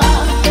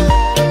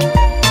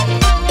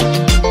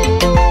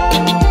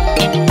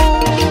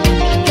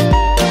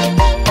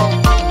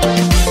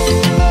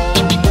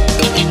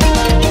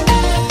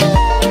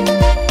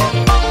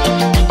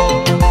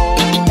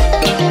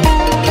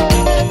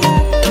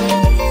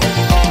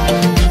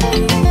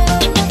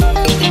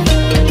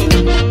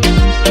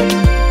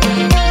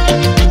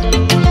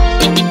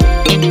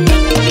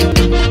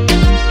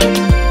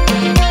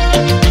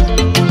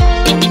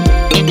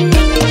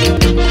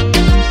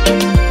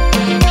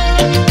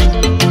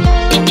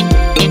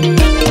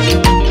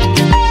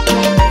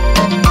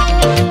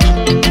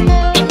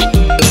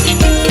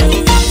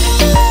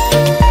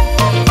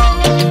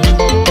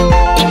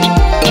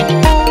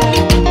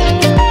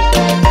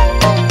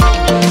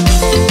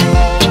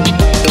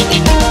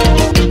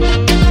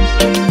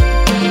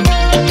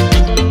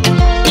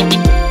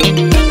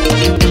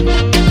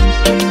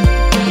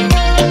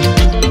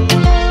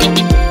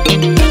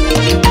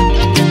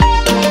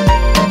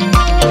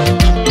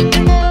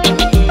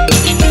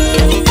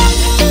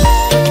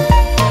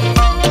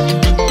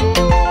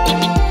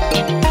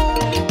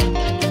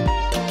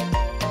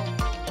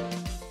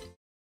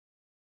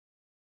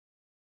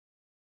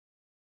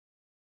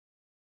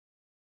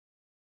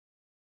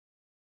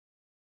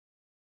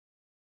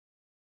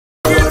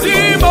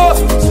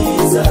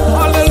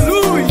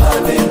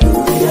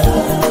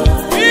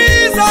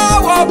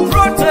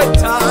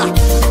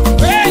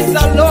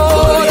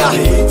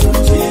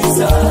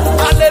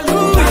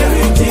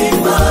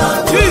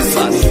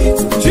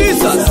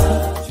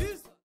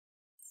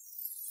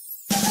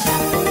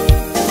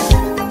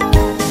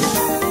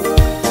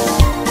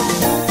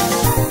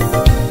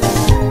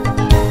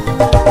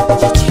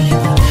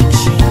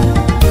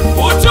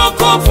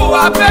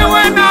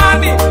 Apewe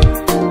nani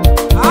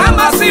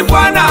ama si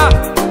Bwana?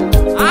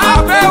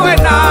 Apewe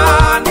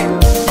nani?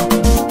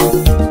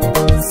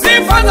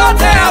 Sifa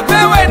zote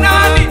apewe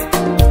nani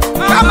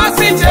kama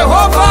si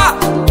Jehova?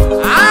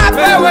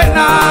 Apewe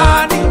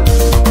nani?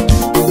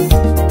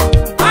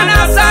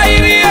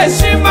 Anastahili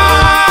heshima,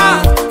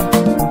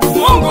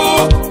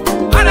 Mungu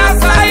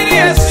anastahili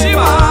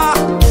heshima.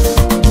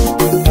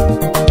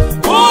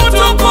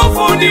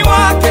 Utukufu ni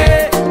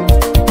wake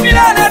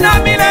milele na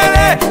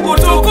milele,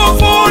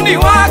 utukufu ni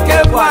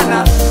wake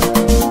Bwana.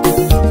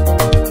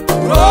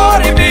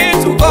 Glory be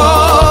to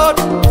God.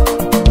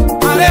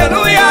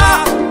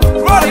 Hallelujah.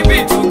 Glory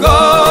be to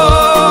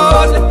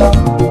God.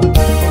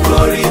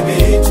 Glory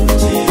be to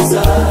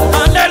Jesus.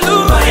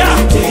 Hallelujah.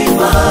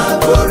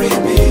 Glory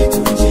be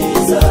to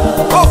Jesus.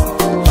 Oh.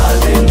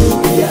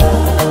 Hallelujah.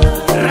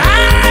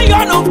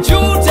 Lion of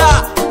Judah,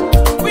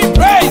 we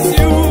praise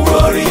you.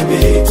 Glory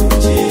be to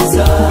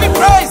Jesus. We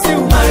praise you.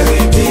 My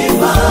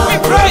Redeemer. We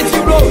praise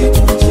you, Lord.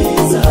 To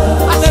Jesus.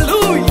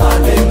 Hallelujah.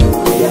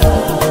 Hallelujah.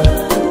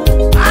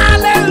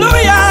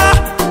 Hallelujah.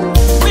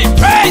 We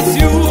praise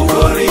you.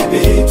 Glory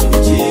be to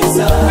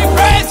Jesus. We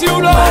praise you,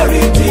 My Lord.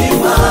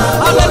 Redeemer.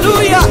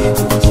 Hallelujah.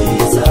 To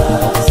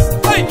Jesus.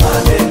 Hey.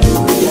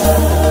 Hallelujah.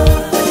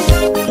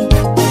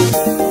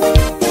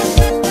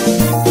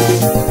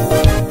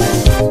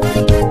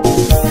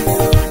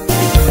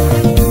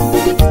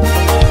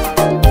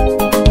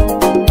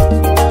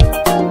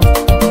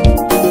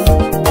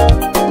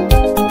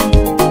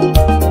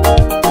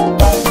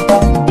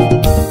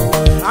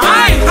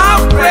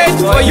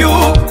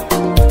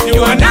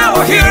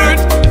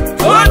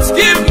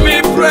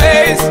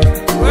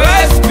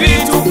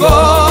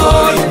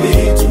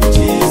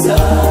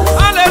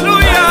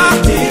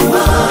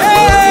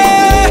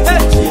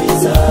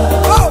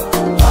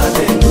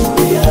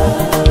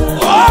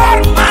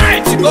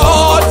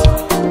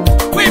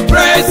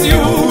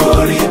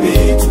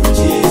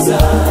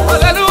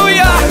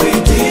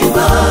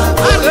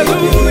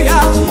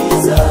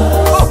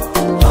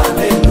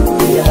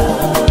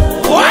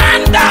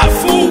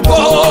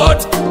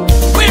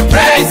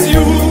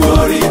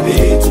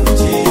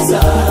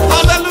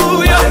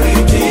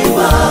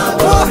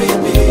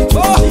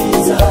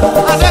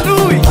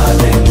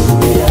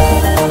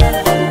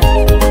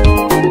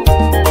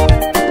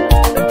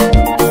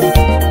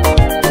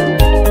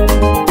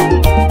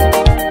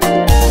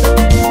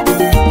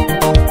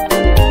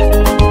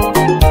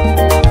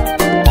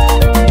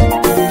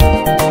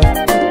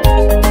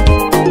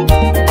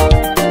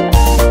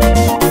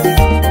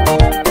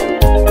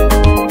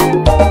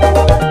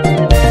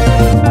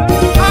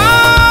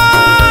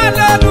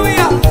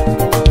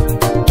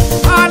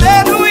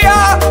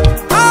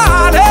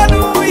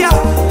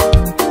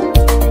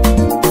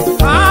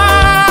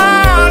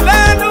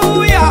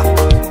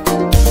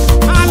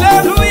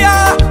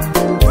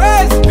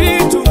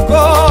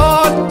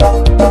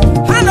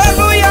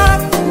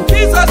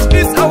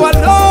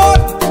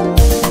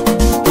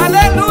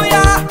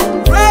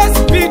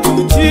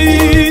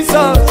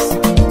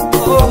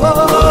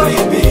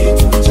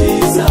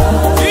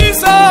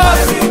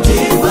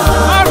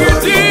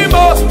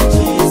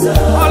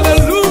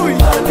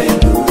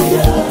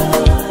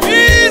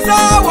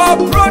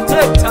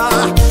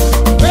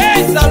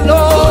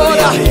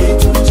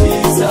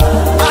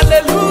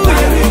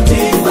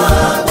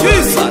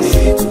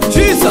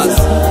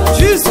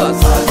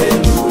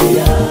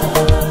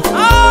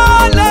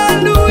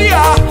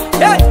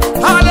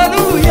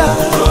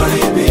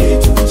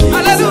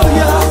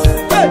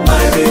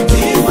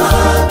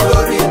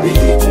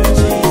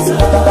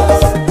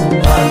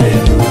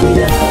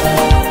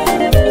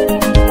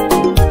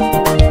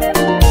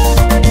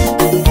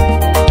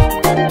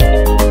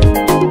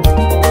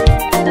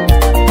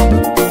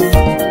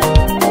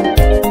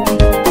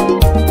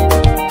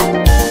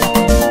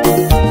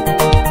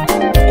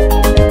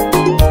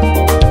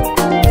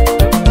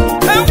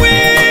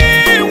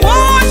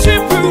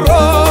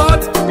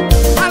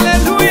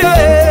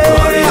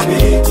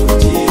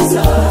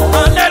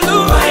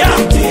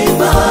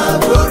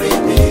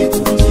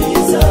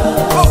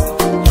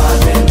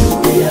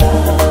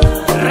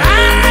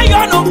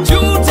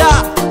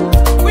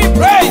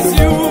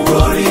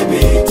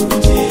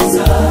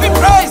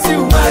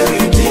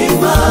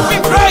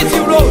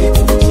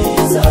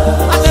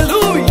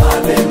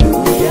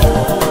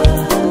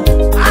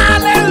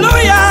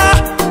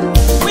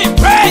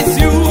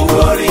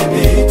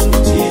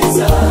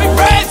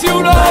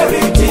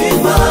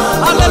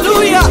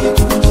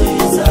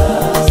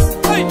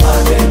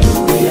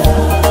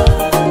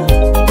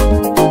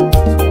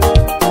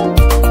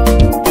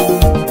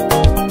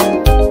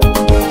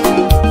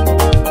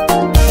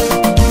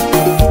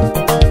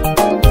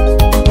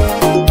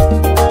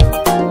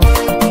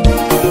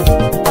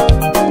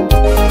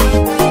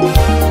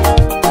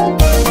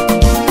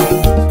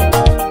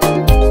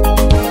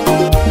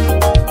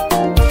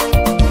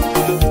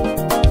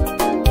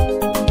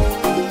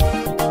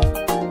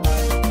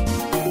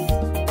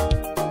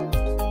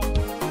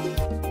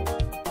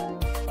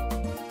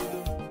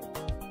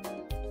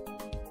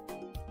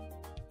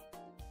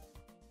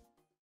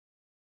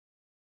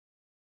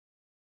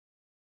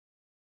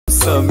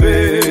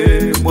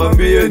 nitamsamehe,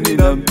 mwambie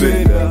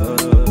ninampenda.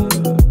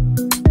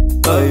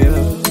 Aya,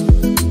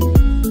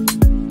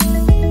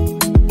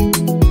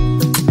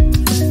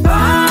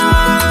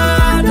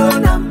 bado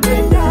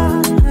nampenda,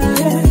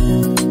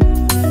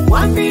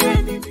 mwambie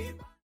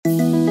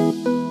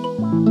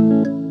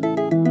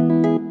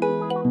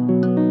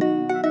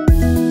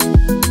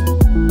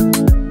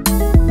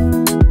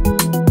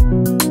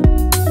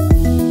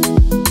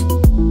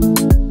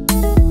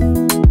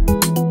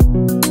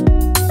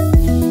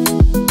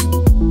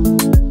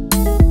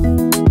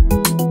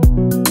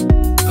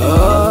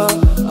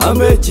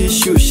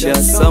amejishusha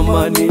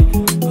samani,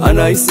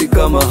 anahisi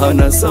kama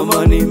hana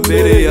samani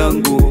mbele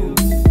yangu.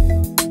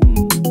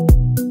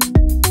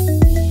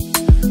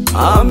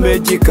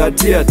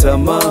 Amejikatia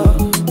tamaa,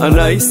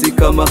 anahisi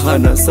kama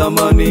hana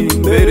samani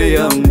mbele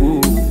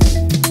yangu.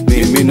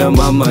 Mimi na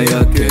mama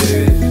yake,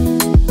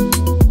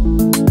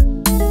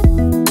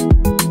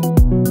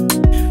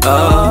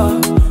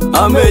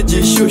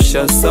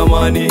 amejishusha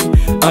samani,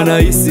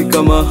 anahisi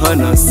kama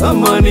hana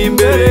samani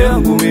mbele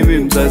yangu. Mimi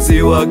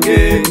mzazi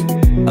wake,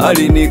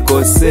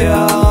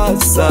 alinikosea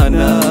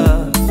sana.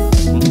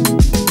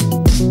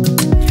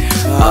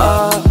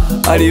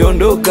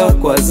 Aliondoka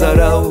kwa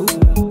dharau,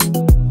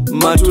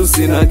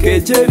 matusi na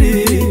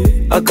kejeli,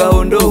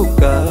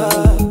 akaondoka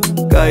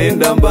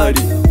kaenda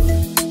mbali.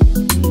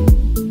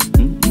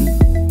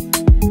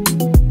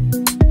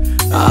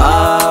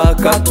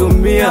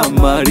 Akatumia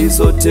mali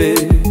zote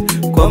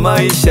kwa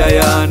maisha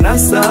ya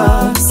anasa.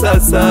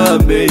 Sasa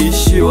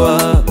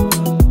ameishiwa,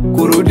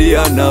 kurudi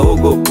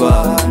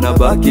anaogopa, na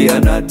baki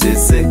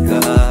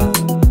anateseka.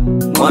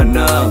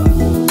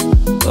 Mwanangu,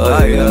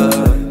 aya,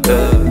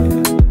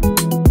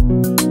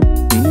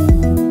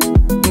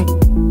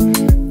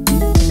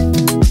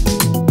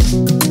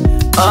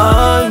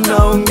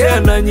 anaongea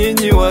na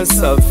nyinyi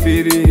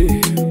wasafiri,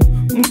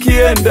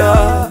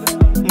 mkienda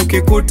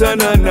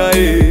mkikutana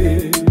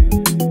naye.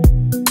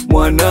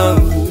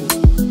 Mwanangu,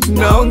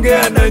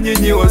 naongea na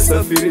nyinyi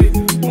wasafiri,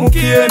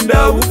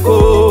 mkienda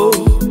huko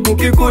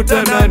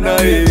mkikutana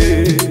naye.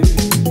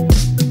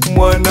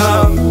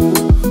 Mwanangu,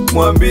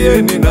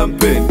 mwambie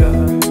ninampenda,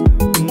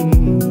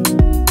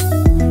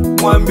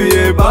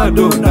 mwambie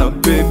bado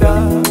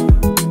nampenda.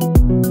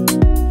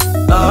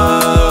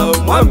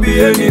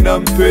 Mwambie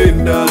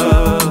ninampenda,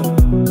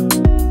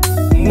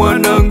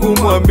 mwanangu,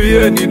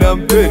 mwambie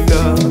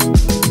ninampenda.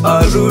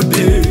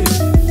 Arudi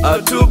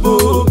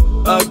atubu,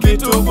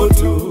 akitubu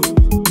tu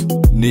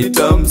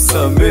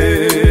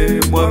nitamsamehe,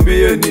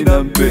 mwambie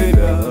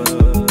ninampenda.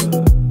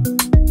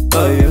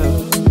 Aya,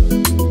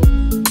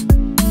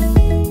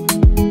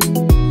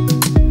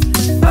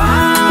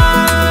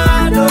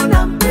 bado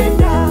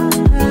nampenda,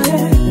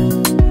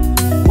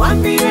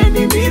 mwambie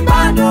mimi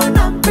bado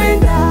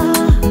nampenda,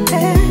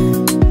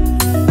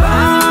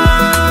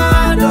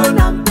 bado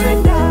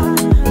nampenda.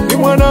 ni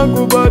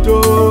mwanangu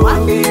bado,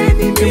 Mwambie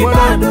mimi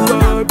bado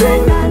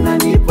nampenda, na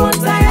nipo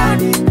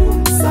tayari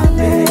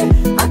kumsamehe,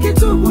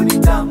 akitubu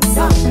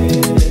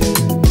nitamsamehe.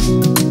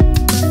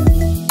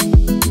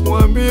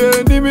 mwambie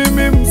ni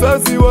mimi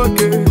mzazi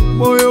wake,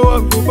 moyo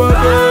wangu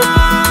bado,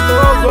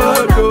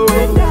 bado,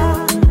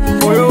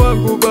 moyo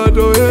wangu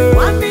bado.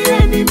 Mwambie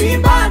mimi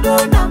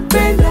bado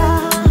nampenda,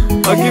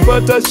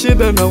 akipata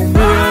shida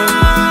naumia.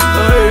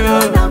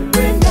 Aya,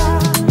 nampenda.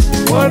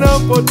 mwana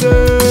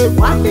mpotevu,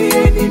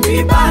 Mwambie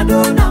mimi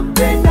bado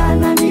nampenda,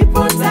 na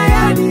nipo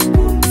tayari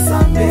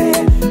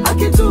kumsamehe,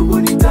 akitubu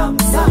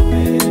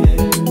nitamsamehe.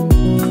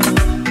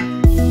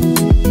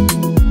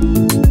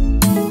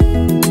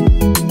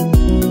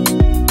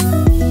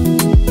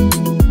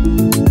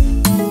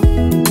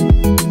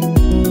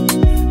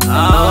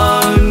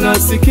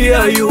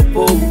 nasikia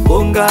yupo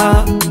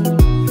mkonga,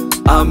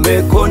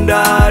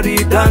 amekonda,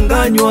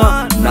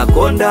 alidanganywa na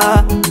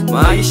konda,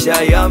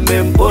 maisha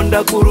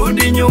yamemponda,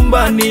 kurudi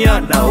nyumbani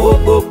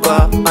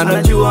anaogopa,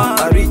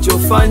 anajua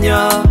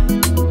alichofanya,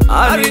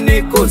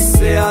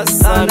 alinikosea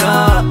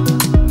sana.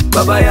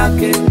 Baba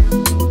yake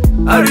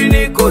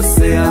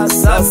alinikosea,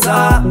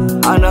 sasa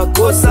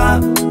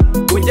anakosa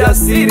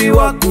ujasiri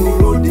wa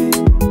kurudi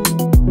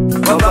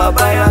kwa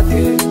baba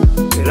yake,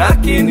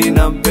 lakini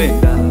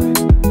nampenda,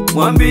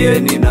 mwambie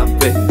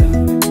ninampenda,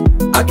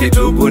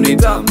 akitubu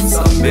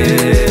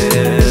nitamsamehe.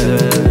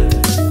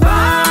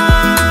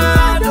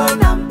 Bado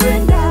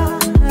nampenda,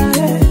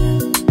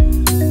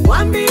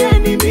 mwambie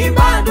mimi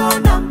bado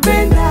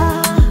nampenda,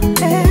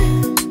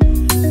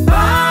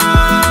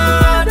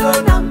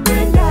 bado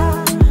nampenda.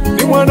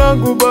 Ni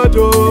mwanangu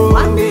bado,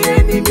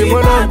 Mwambie mimi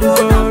bado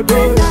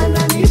nampenda,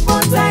 na nipo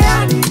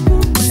tayari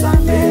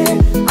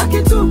kumsamehe,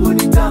 akitubu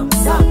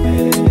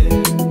nitamsamehe.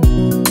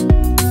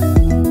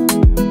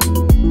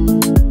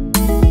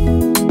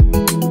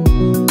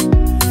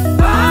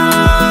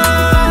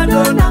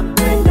 Bado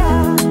nampenda,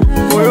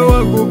 moyo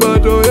wangu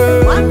bado.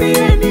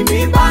 mwambie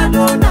mimi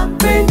bado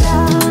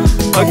nampenda,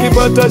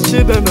 akipata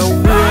shida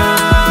naumia.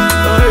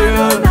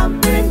 bado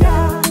nampenda.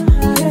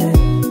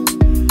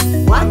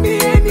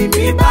 Mwambie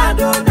mimi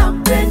bado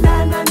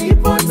nampenda, na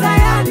nipo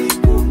tayari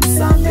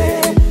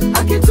kumsamehe,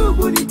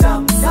 akitubu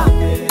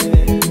nitamsamehe.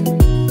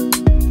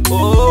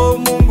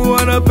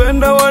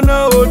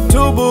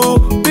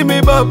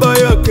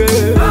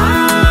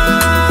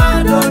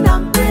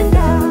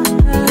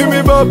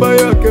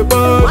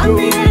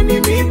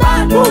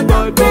 bado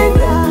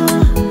nampenda,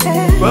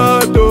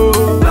 bado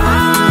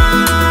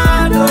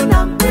bado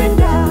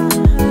nampenda,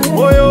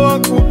 moyo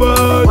wangu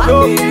bado,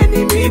 mwambieni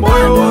mimi moyo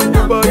bado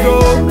wangu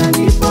bado. nampenda, na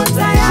nipo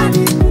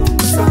tayari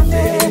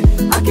kumsamehe,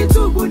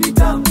 akitubu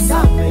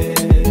nitamsamehe.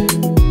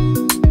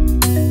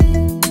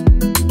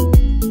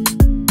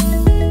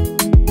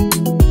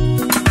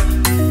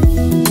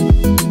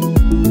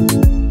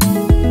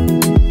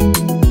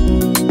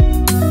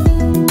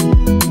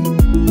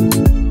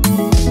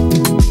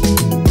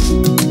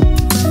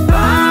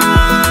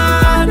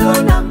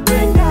 Bado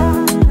nampenda,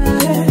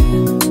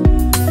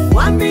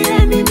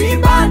 mwambieni mimi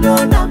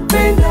bado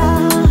nampenda,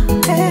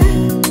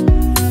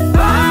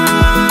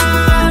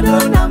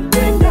 bado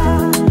nampenda,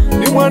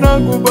 Ni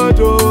mwanangu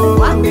bado,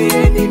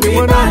 mwambieni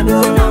mimi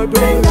bado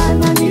nampenda,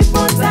 na nipo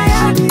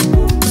tayari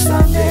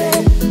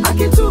kumsamehe,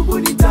 akitubu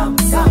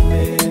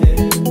nitamsamehe.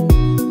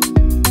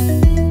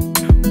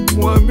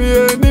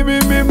 mwambieni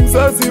mimi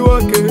mzazi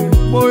wake,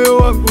 moyo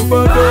wangu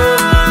bado,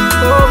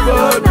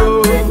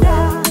 bado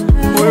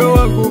moyo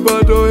wangu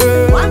bado,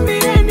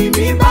 Mwambieni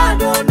mimi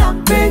bado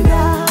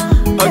nampenda,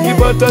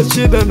 akipata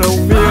shida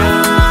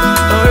naumia,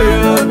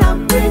 bado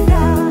nampenda,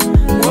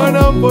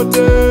 mwana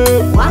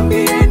mpotevu,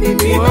 mwambieni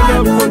mimi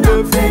bado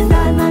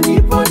nampenda, na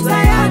nipo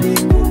tayari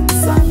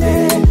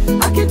kumsamehe,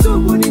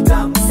 akitubu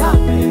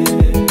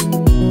nitamsamehe.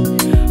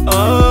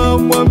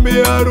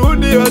 mwambie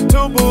arudi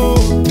atubu,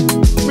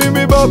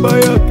 mimi baba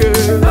yake,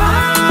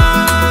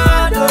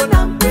 Bado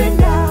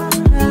nampenda,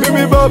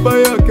 mimi baba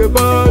yake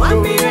bado,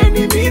 mwambieni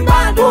mimi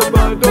bado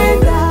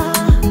nampenda,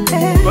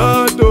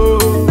 bado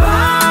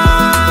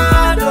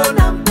bado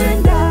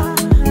nampenda,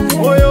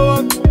 moyo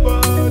wangu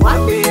bado,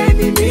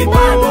 mwambieni mimi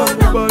bado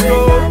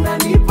nampenda, na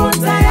nipo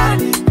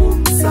tayari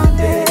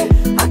kumsamehe,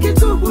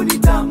 akitubu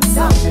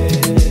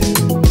nitamsamehe.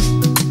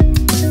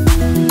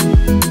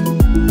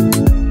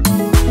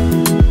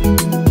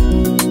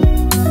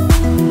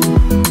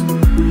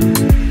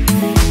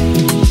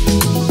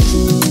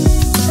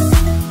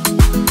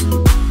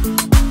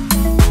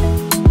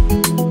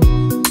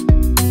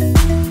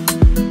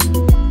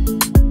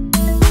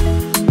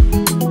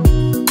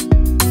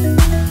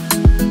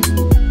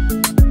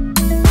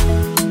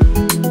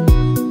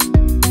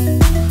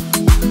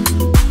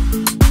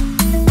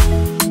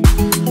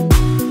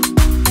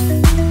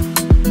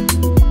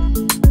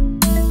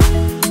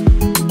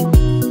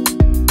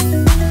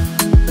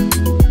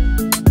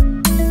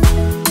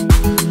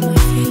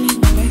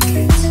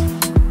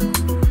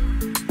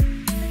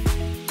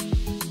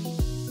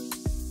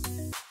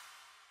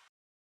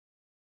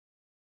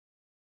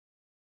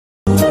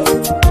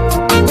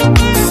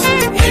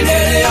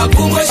 endelea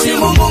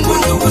kumheshimu Mungu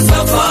ndugu,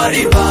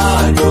 safari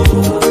bado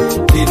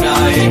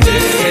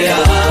inaendelea,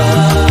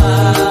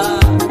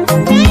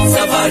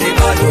 safari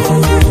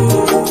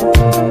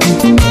bado.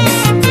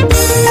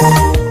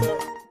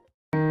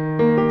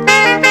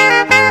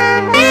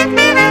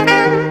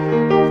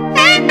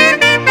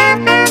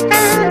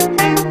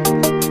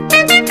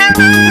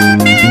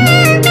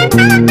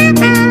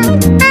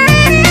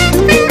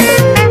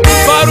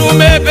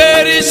 Farume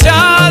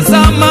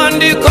Berishaza,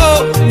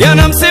 maandiko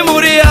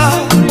yanamsimulia,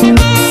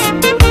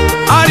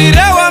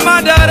 alilewa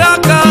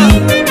madaraka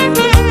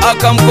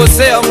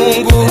akamkosea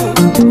Mungu.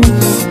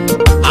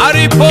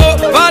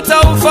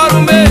 Alipopata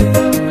ufarume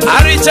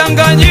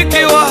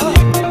alichanganyikiwa,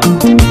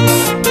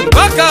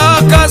 mpaka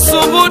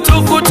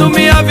akasubutu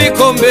kutumia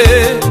vikombe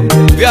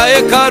vya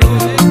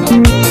hekalu.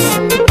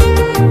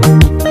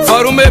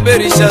 Farume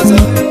Berishaza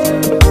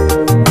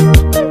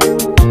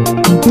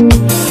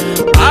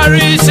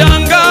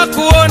alishanga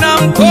kuona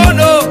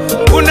mkono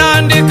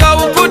unaandika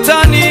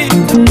ukutani,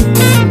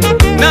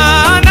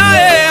 na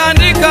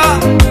anayeandika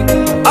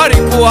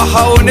alikuwa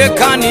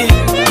haonekani.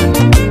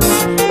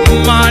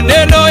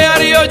 Maneno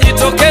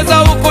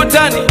yaliyojitokeza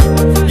ukutani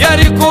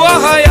yalikuwa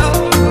haya: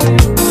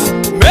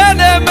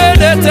 mene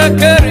mene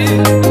tekeri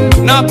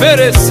na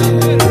peresi.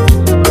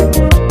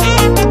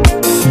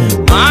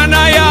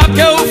 Maana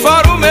yake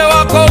ufarume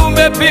wako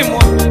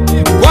umepimwa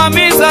kwa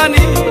mizani,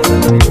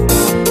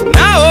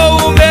 nao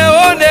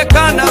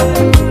umeonekana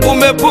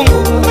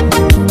umepungua.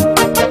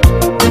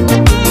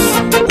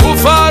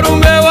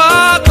 Ufarume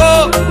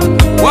wako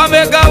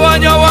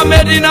wamegawanywa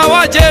Wamedi na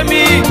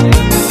Wajemi.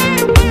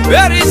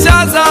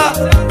 Berishaza,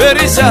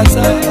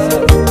 Berishaza,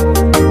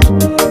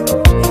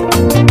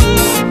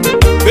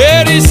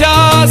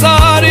 Berishaza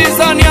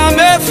alizani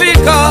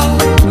amefika,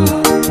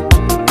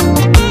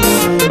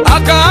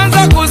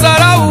 akaanza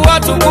kudharau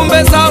watu,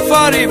 kumbe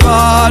safari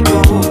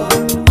bado.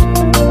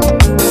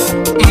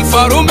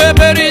 Mfarume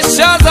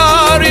Berishaza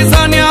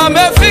alizani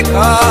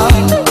amefika,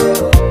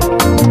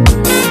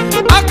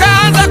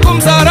 akaanza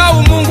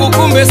kumdharau Mungu,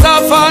 kumbe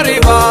safari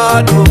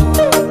bado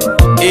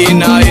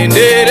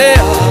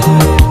inaendelea,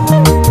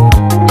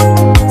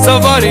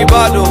 safari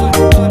bado,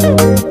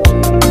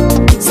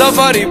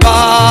 safari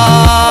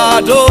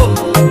bado,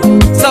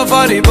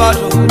 safari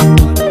bado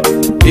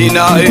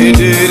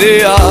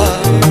inaendelea.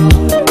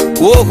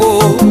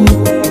 Woho,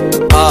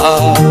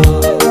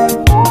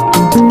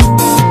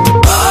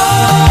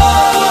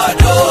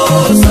 bado,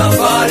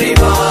 safari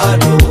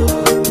bado,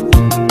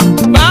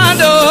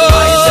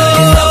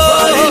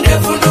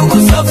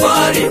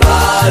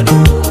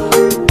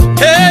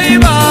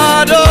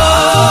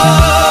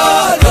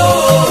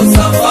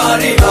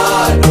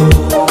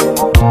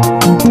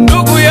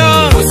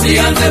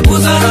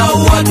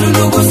 kudharau watu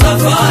ndugu,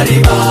 safari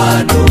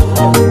bado.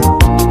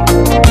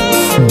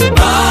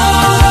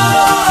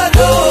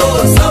 Bado,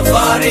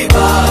 safari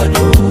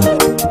bado.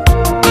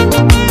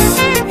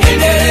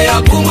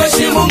 Endelea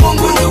kumheshimu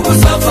Mungu ndugu,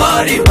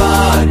 safari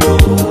bado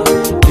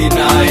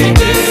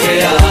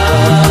inaendelea.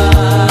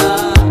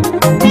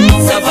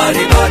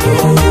 Safari bado.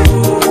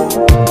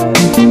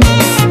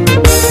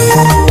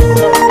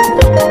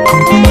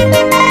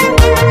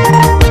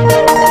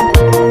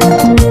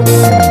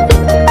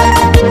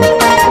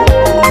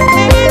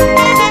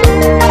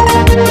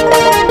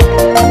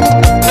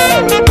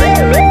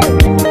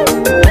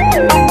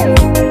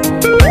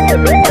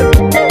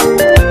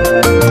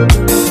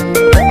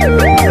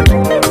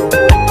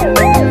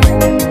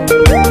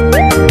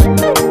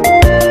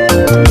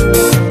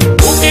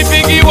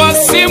 Ukipigiwa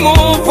simu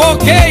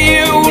upokei,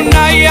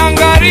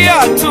 unaiangalia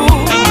tu,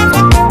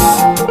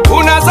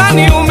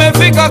 unadhani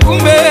umefika,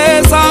 kumbe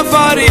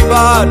safari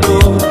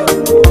bado.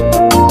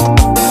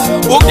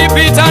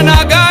 Ukipita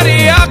na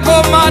gari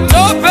yako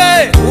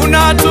matope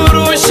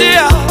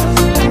unaturushia,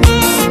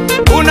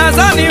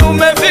 unadhani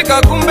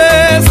umefika, kumbe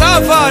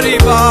safari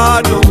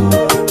bado.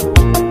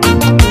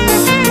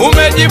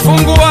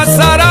 Umejifungua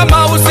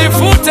salama,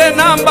 usifute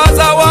namba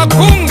za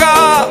wakunga.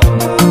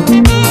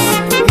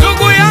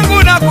 Ndugu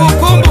yangu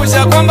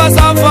nakukumbusha kwamba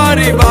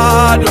safari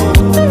bado.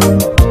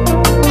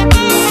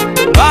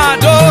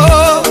 Bado,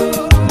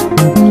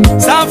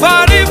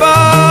 safari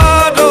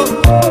bado.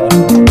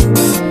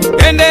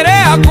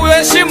 Endelea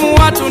kuheshimu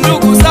watu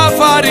ndugu,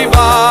 safari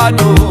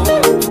bado.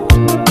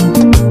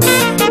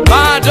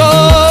 Bado,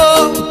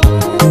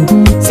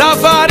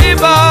 safari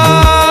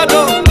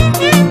bado.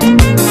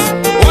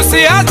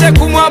 Usiache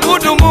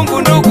kumwabudu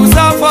Mungu ndugu,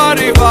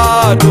 safari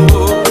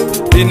bado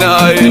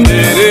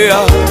inaendelea.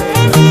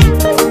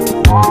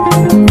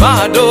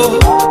 Bado,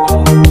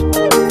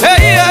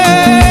 hey,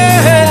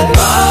 yeah.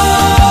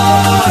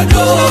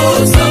 Bado,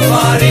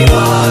 safari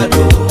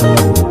bado.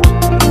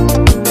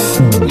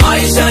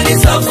 Maisha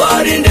ni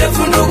safari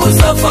ndefu ndugu,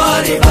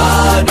 safari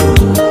bado.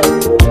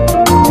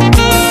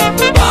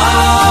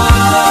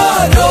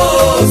 Bado,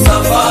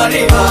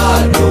 safari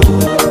bado.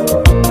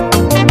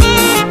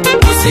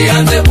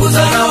 Usianze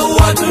kudharau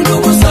watu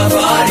ndugu,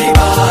 safari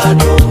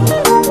bado.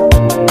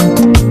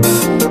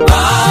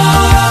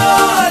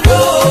 Bado,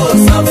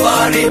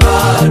 safari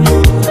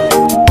bado.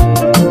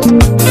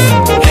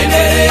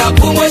 Endelea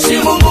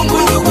kumheshimu Mungu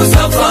ndugu,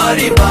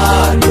 safari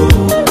bado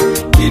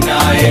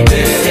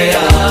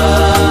inaendelea.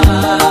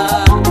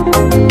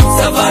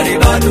 Safari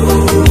bado.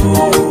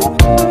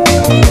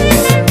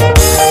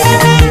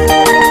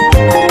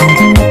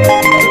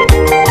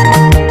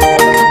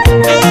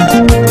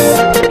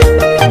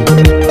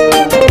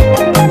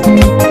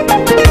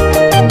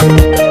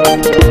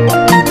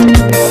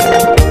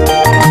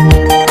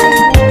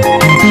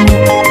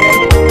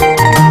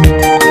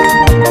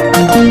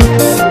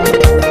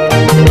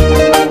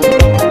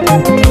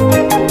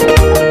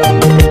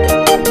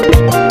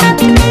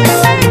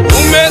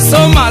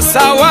 Umesoma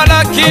sawa,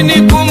 lakini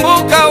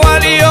kumbuka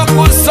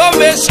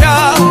waliokusomesha.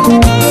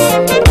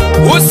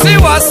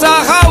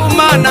 Usiwasahau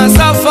maana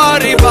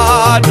safari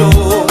bado.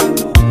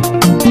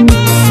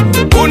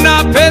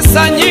 Una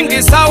pesa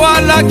nyingi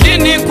sawa,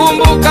 lakini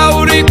kumbuka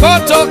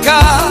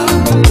ulikotoka.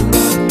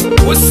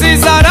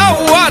 Usidharau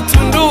watu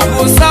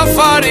ndugu,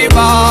 safari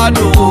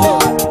bado.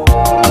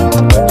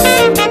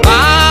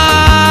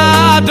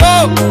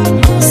 Bado,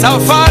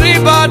 safari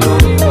bado.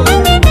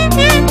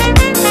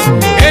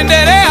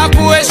 Endelea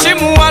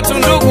kuheshimu watu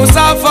ndugu,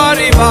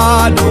 safari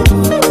bado.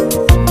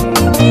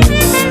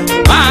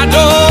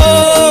 Bado,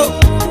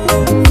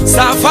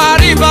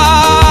 safari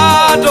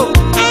bado.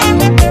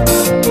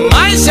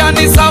 Maisha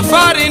ni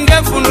safari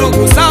ndefu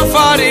ndugu,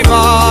 safari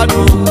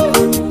bado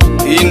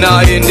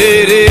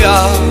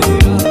inaendelea.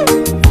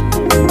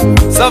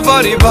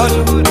 Safari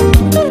bado.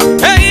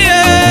 Hey,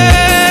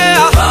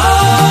 yeah.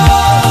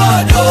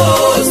 Bado,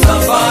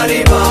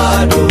 safari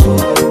bado.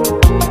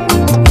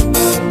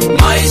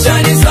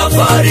 Maisha ni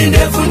safari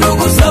ndefu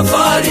ndugu,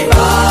 safari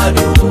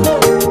bado.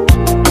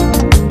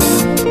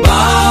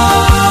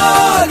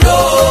 Bado,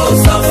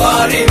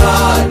 safari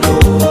bado.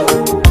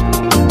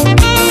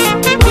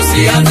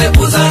 Usianze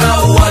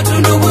kudharau watu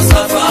ndugu,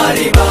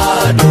 safari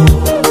bado.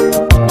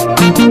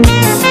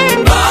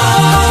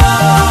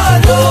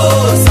 Bado,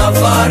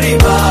 safari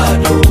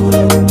bado.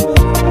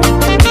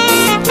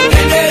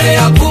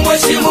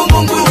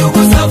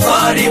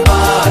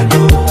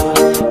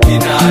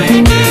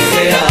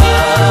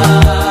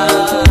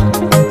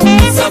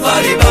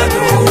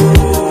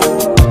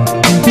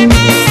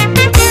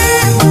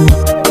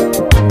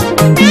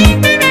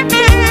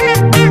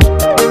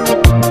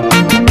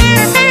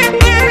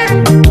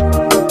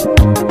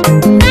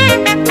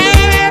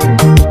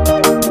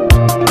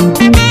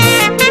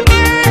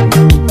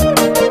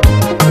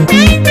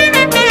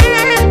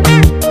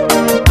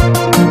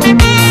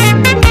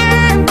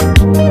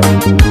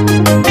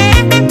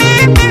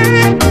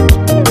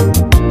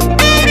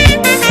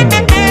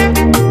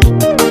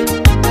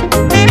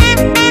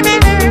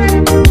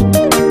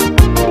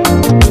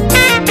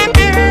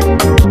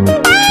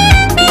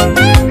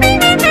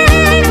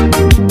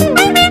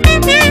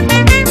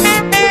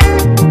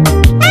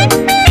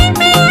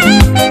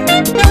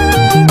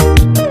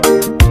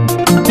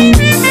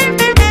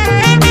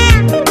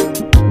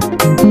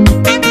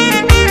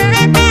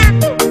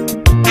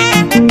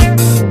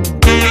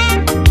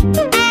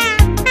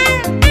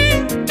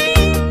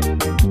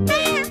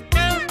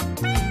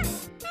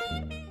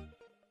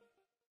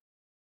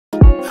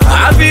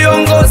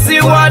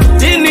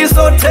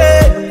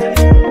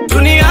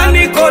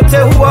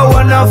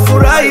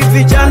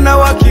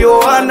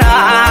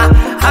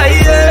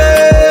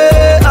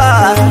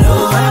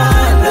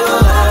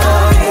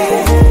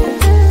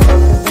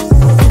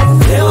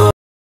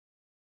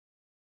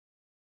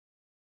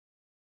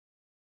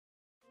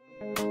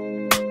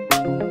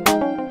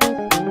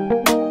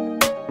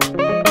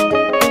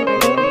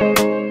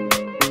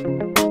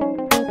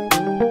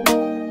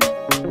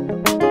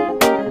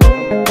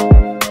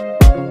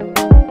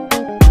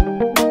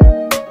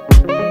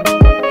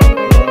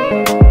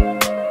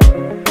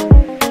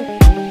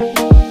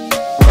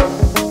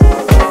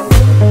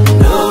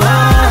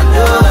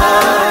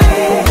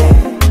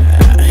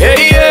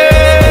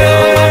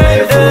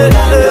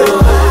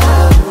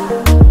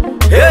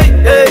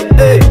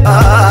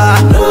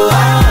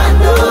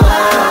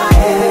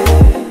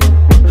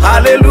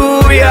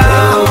 haleluya,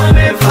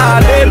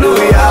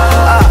 haleluya,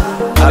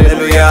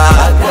 haleluya.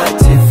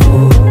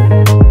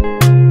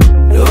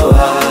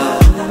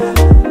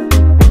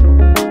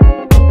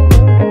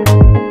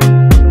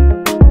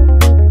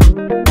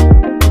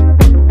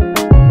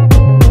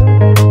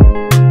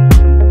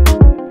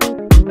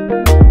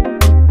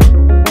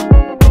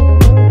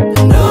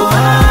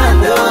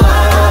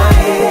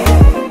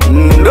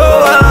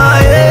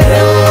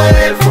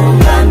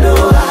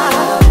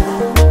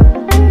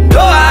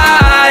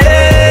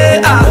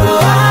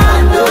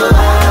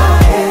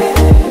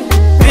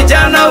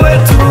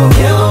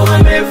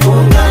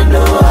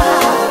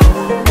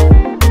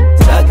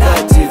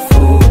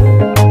 takatifu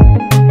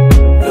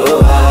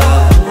ndoa.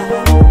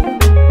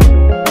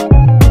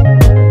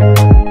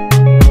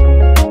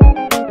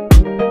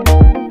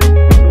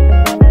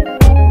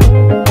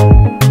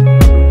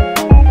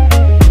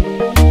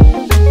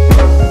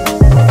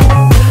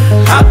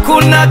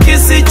 Hakuna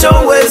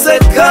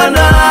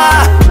kisichowezekana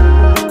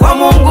kwa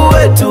Mungu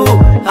wetu.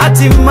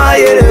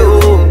 Hatimaye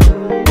leo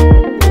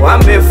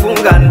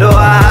wamefunga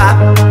ndoa,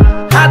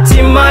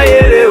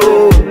 hatimaye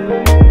leo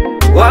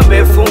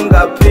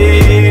wamefunga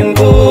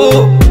pingu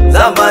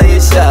za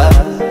maisha.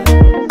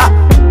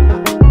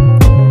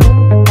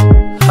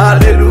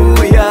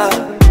 Hallelujah.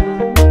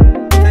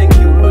 Thank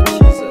you, Lord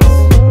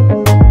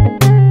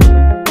Jesus.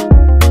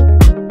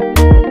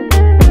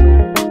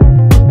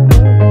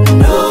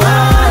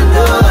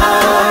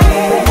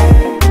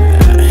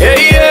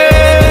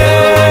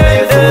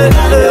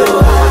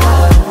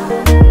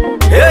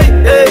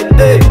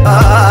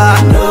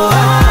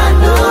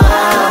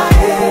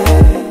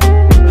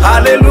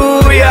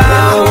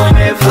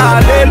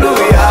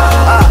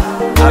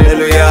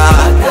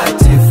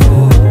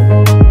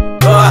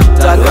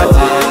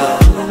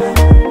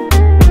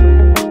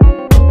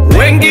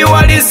 Wengi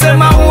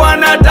walisema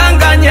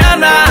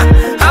wanadanganyana,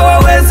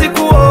 hawawezi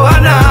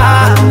kuoana.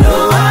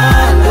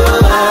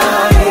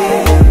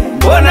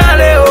 Mbona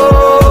leo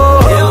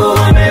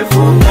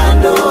wamefunga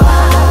ndoa?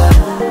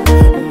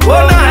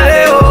 Mbona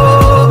leo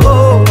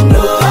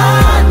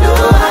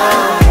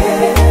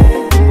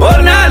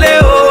mbona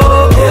leo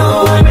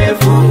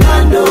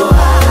wamefunga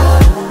ndoa?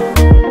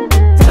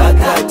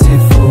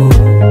 Takatifu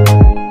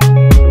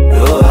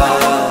ndoa.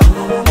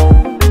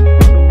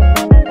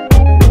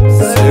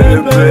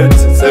 Celebrate,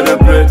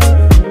 celebrate,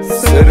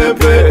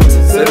 celebrate,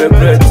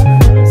 celebrate,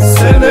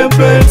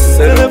 celebrate,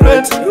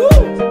 celebrate.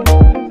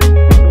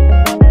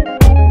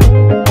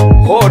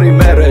 Holy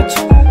marriage.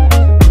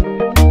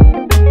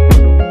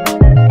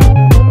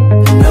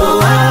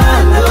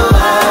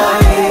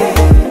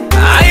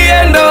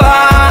 Aye ndoa,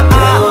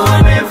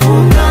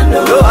 wamefunga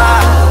ndoa.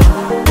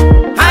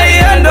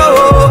 Aye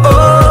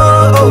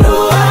ndoa,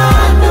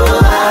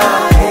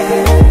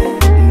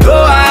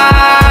 ndoa,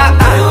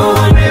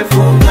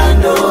 wamefunga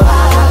ndoa.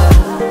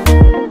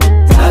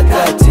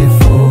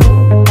 Takatifu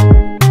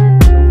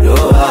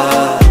ndoa.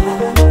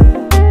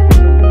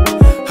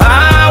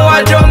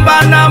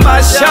 Wajomba na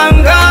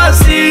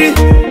mashangazi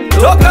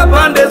toka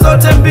pande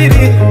zote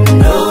mbili,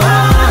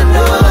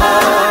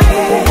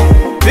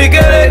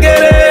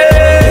 vigelegele,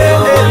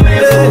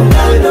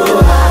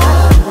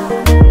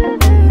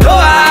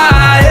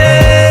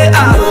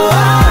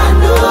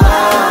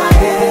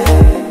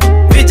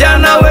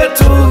 vijana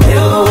wetu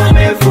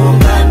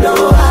wamefunga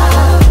ndoa.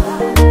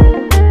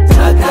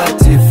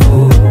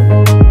 Takatifu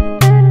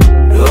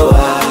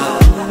ndoa.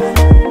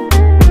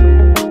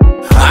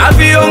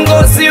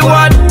 Viongozi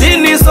wa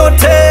dini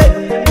zote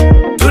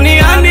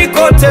duniani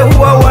kote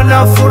huwa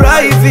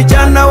wanafurahi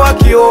vijana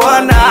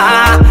wakioana.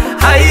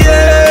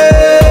 Haye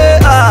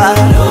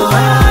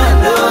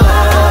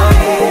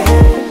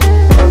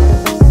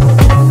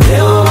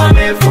Leo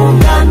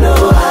wamefunga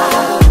ndoa.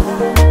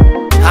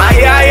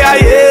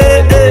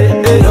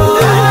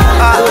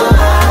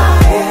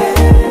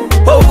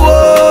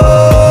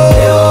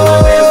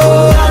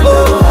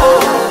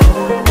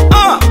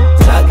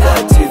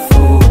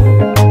 Takatifu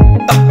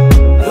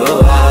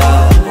ndoa.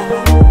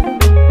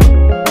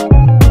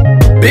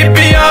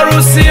 bibi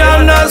harusi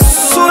ana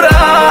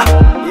sura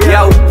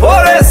ya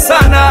upole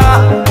sana.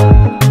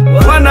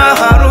 Bwana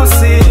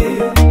harusi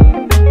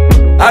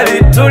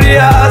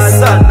alitulia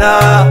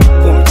sana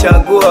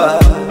kumchagua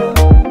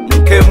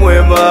mke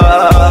mwema.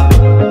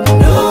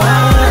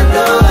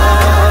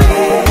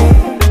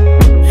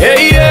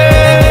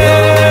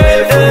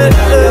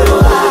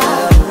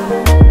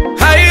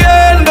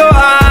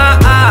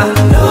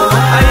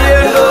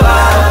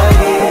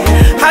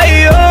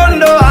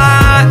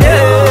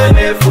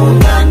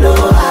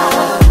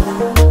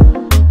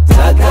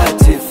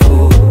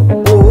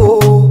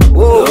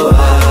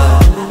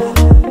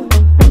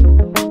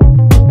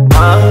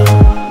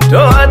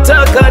 Ndoa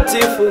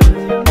takatifu,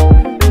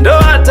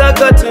 ndoa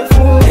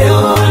takatifu, Leo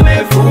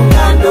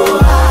wamefunga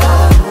ndoa.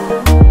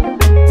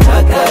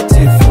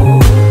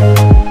 Takatifu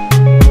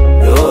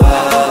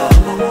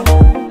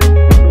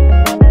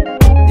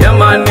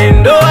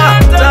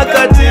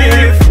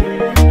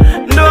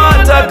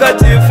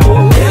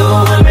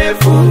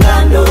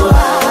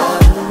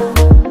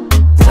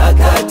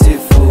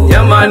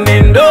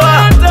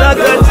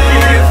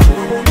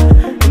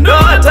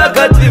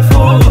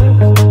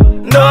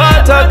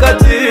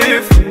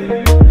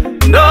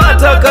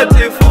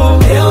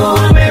takatifu. leo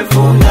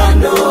wamefunga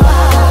ndoa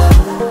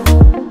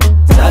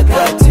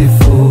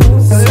takatifu.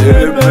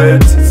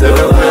 Celebrate,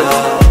 celebrate,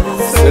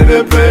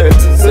 celebrate,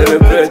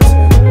 celebrate,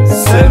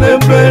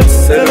 celebrate,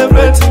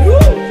 celebrate.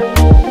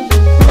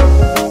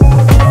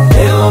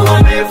 Leo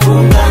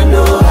wamefunga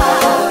ndoa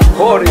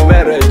Holy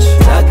marriage.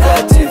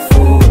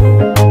 takatifu.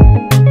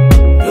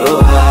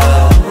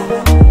 Ndoa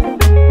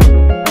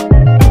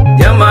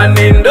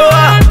Jamani,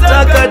 ndoa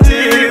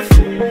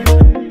takatifu,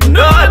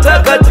 ndoa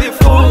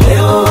takatifu.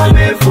 leo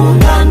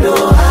wamefunga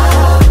ndoa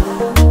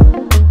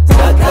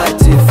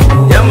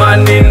takatifu.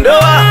 Jamani,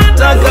 ndoa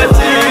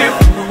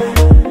takatifu,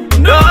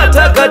 ndoa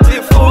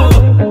takatifu,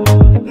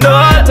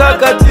 ndoa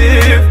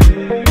takatifu,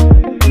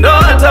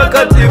 ndoa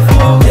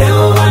takatifu.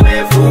 Leo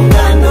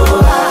wamefunga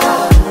ndoa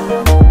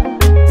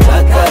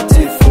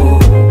takatifu.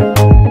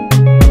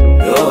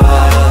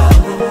 Ndoa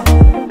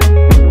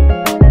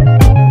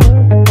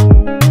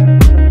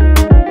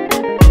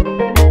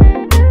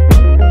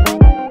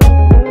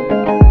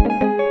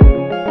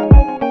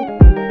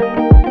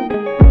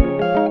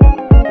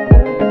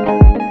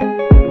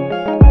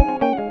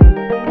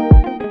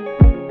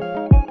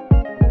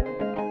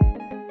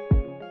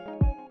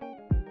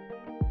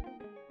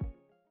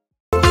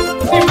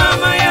Ni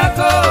mama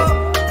yako,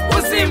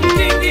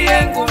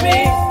 usimtingie ngumi.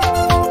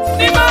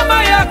 Ni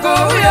mama yako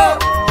huyo,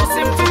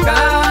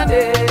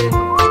 usimtukane.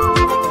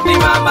 Ni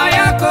mama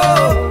yako,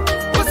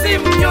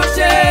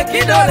 usimnyoshe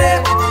kidole.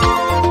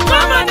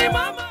 Mama ni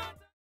mama.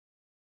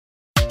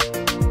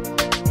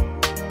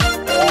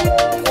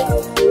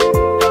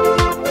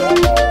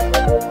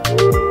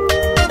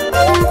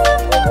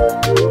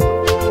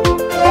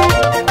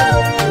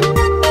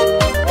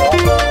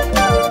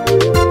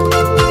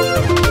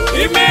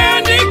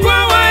 Imeandikwa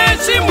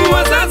waheshimu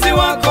wazazi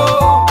wako,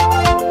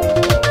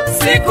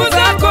 siku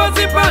zako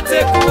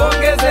zipate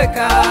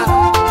kuongezeka.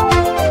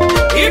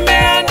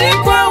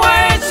 Imeandikwa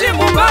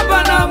waheshimu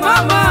baba na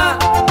mama,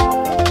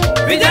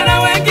 vijana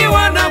wengi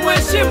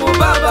wanamheshimu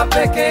baba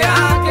peke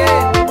yake,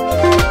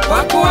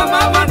 kwa kuwa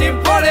mama ni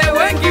mpole,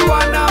 wengi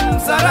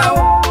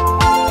wanamdharau.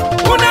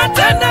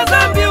 Unatenda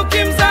dhambi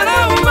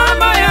ukimdharau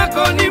mama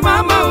yako. Ni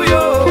mama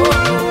huyo,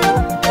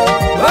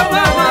 oh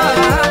mama,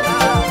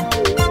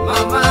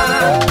 mama,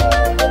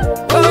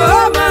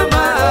 oh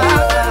mama,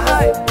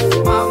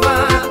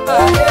 mama,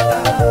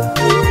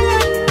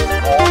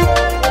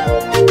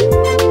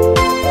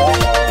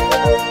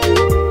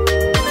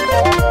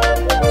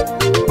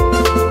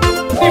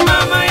 ni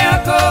mama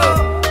yako,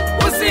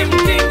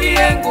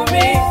 usimtingie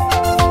ngumi.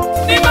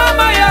 Ni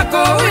mama yako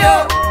huyo,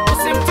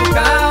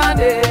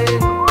 usimtukane.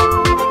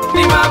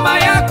 Ni mama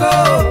yako,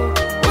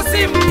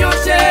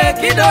 usimnyoshe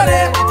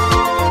kidole.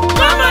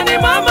 Mama ni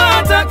mama,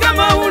 hata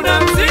kama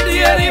unamzidi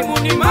elimu.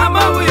 Ni mama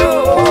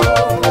huyo,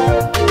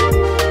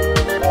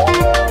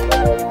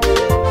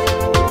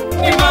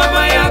 ni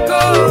mama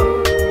yako,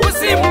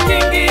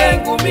 usimtingie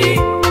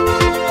ngumi.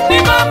 Ni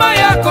mama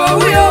yako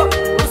huyo,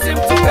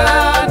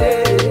 usimtukane.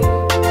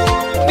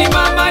 Ni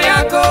mama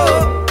yako,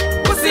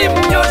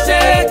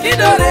 usimnyoshe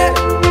kidole.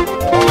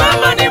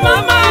 Mama ni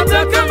mama,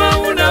 hata kama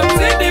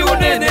unamzidi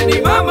unene.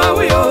 Ni mama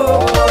huyo,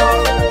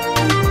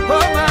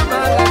 oh mama,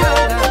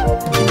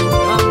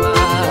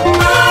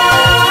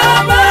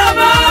 mama,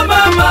 mama,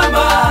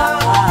 mama,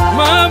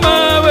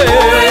 mama we,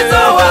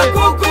 uwezo wa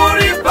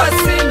kukulipa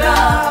sina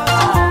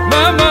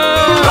mama,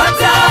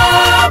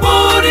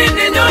 wataburi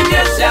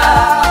ninyonyesha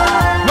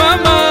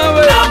mama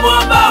we,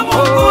 namwomba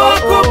Mungu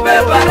akupe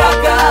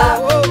baraka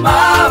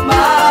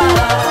mama,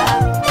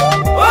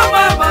 oh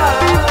mama,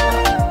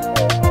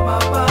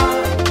 mama,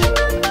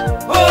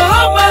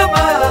 oh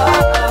mama,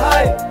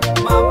 hai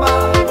mama,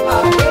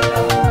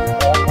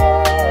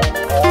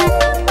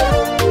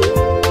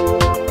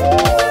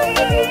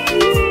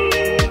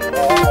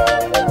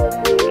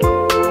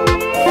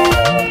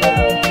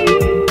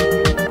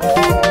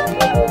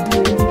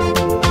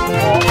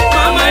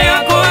 mama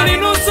yako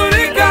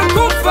alinusurika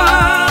kufa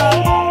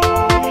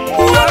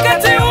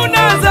wakati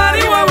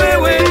unazaliwa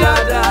wewe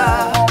dada.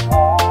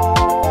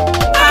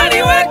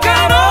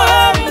 Aliweka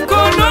roho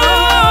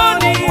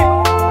mkononi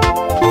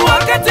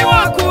wakati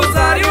wa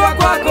kuzaliwa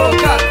kwako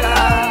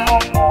kaka.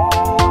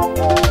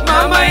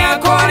 Mama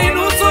yako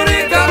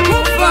alinusurika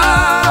kufa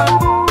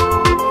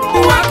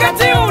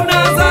wakati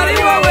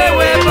unazaliwa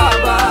wewe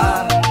baba.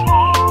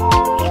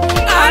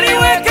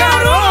 Aliweka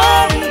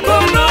roho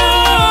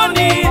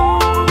mkononi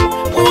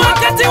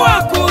wakati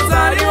wa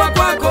kuzaliwa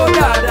kwako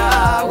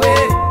dada we.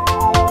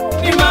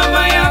 Ni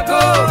mama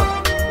yako,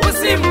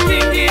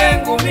 usimtingie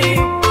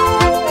ngumi.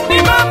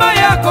 Ni mama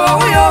yako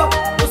huyo,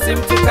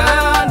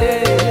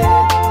 usimtukane.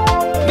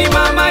 Ni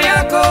mama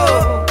yako,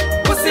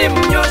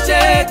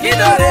 usimnyoshe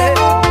kidole.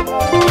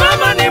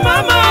 Mama ni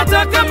mama,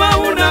 hata kama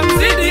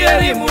unamzidi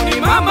elimu.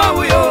 Ni mama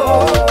huyo,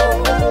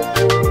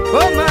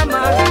 oh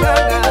mama,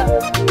 gaga,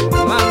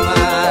 mama,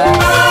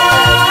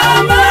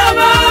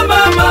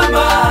 mama,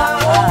 mama,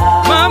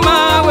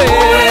 mama we,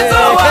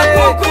 uwezo wa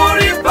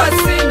kukulipa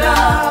sina.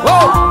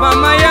 Oh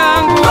mama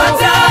yangu,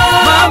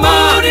 mama,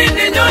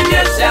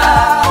 ulininyonyesha.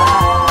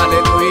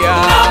 Haleluya,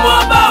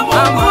 namwomba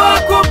Mungu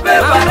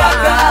akupe baraka.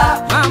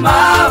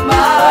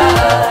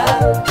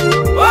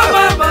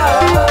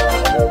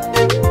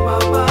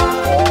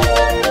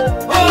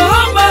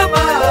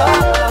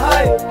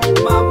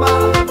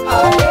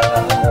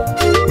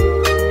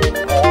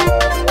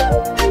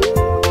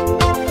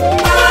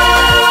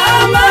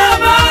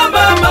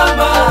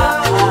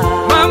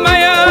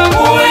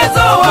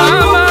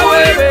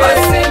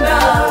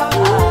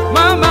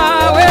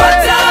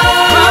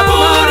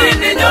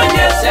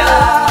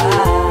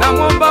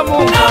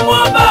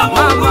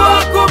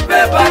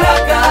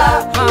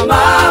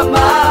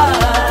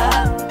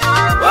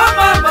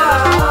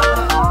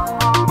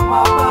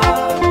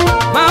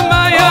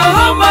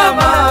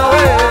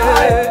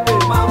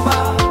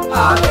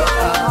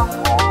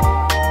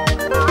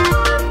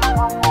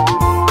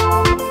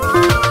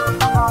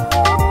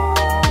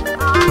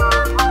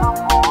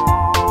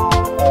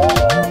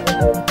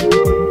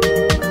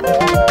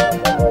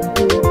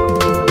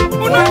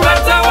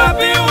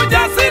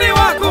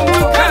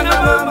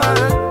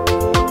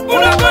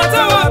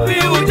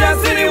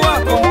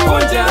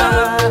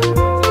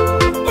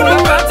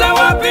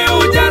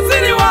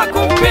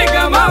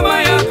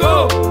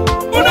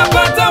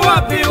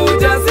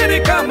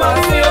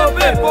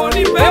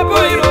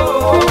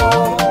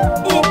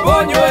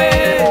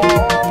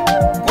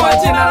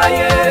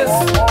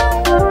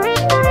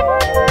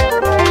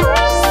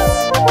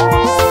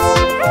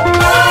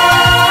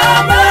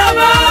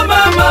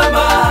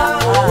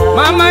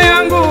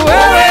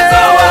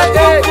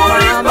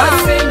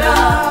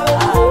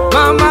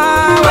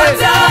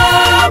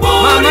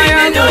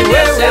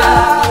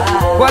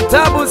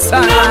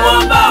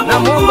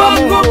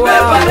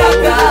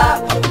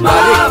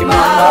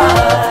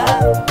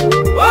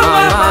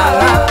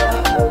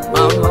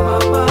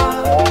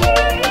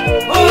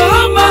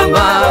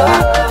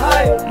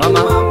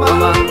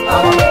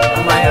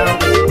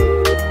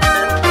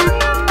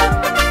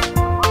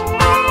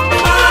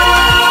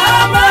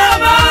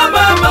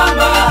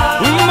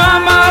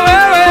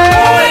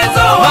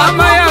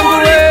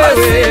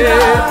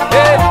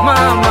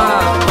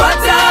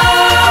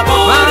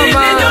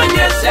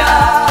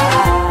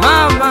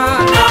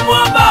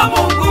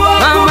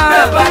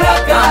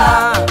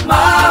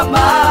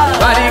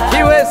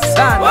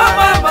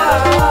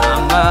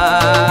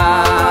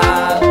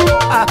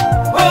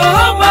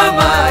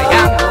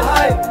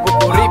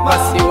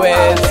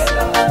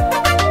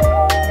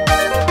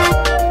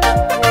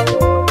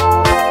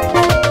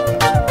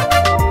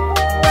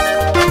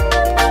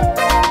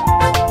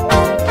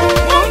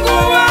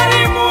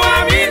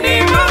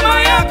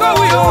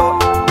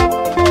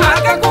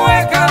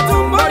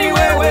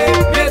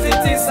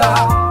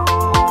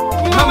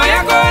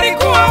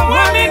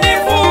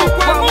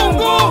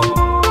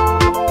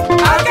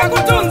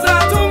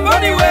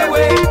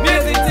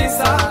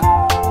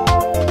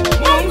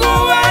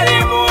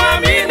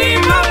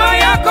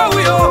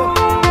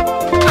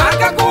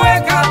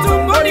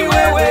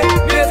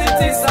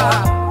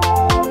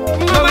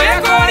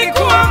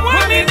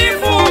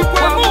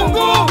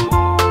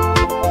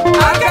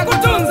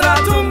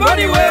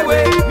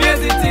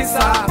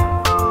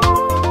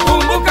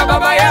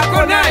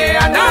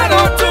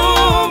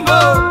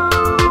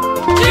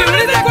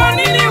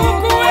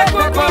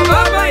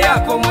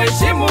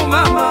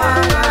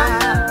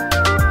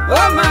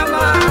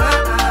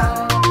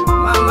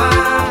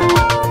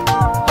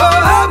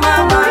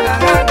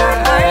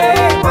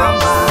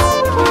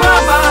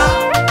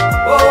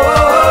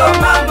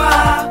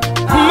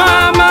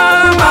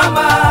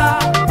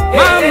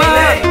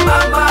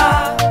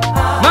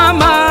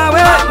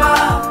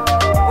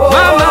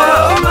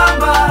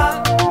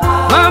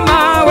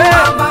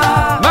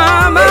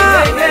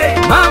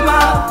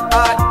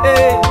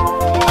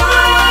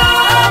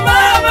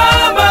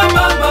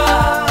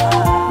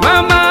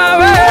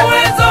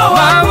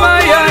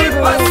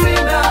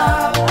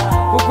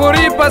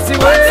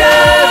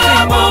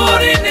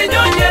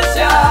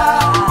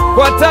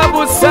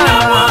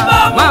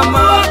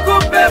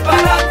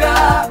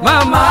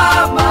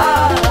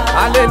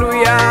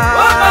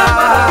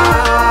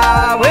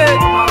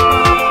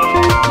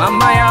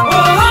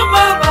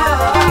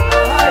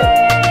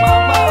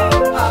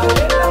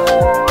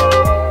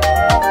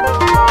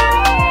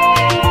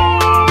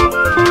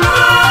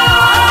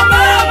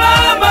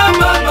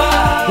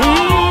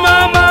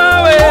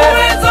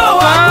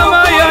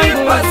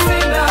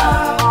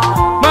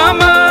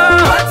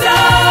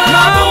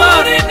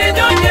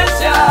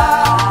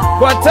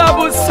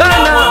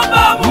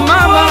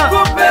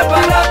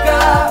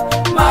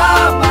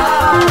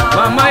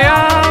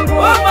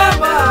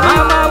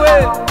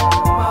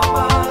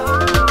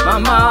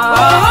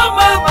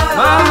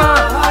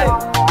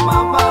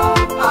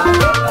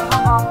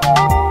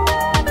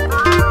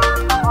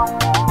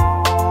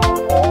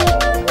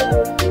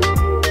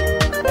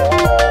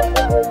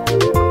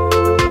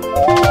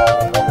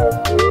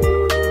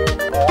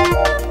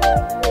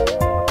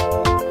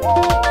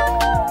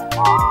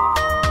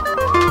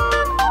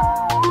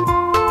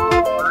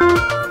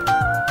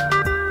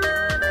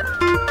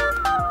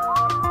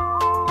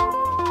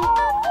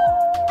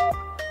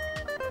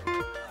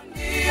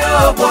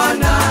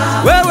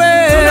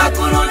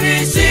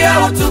 tunakurudishia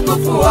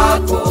utukufu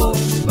wako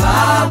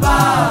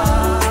Baba.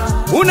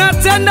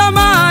 Unatenda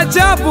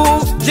maajabu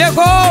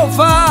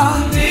Jehova.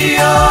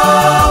 Ndio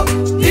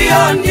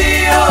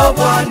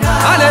Bwana.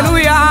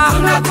 Haleluya.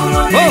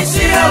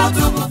 Tunakurudishia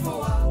utukufu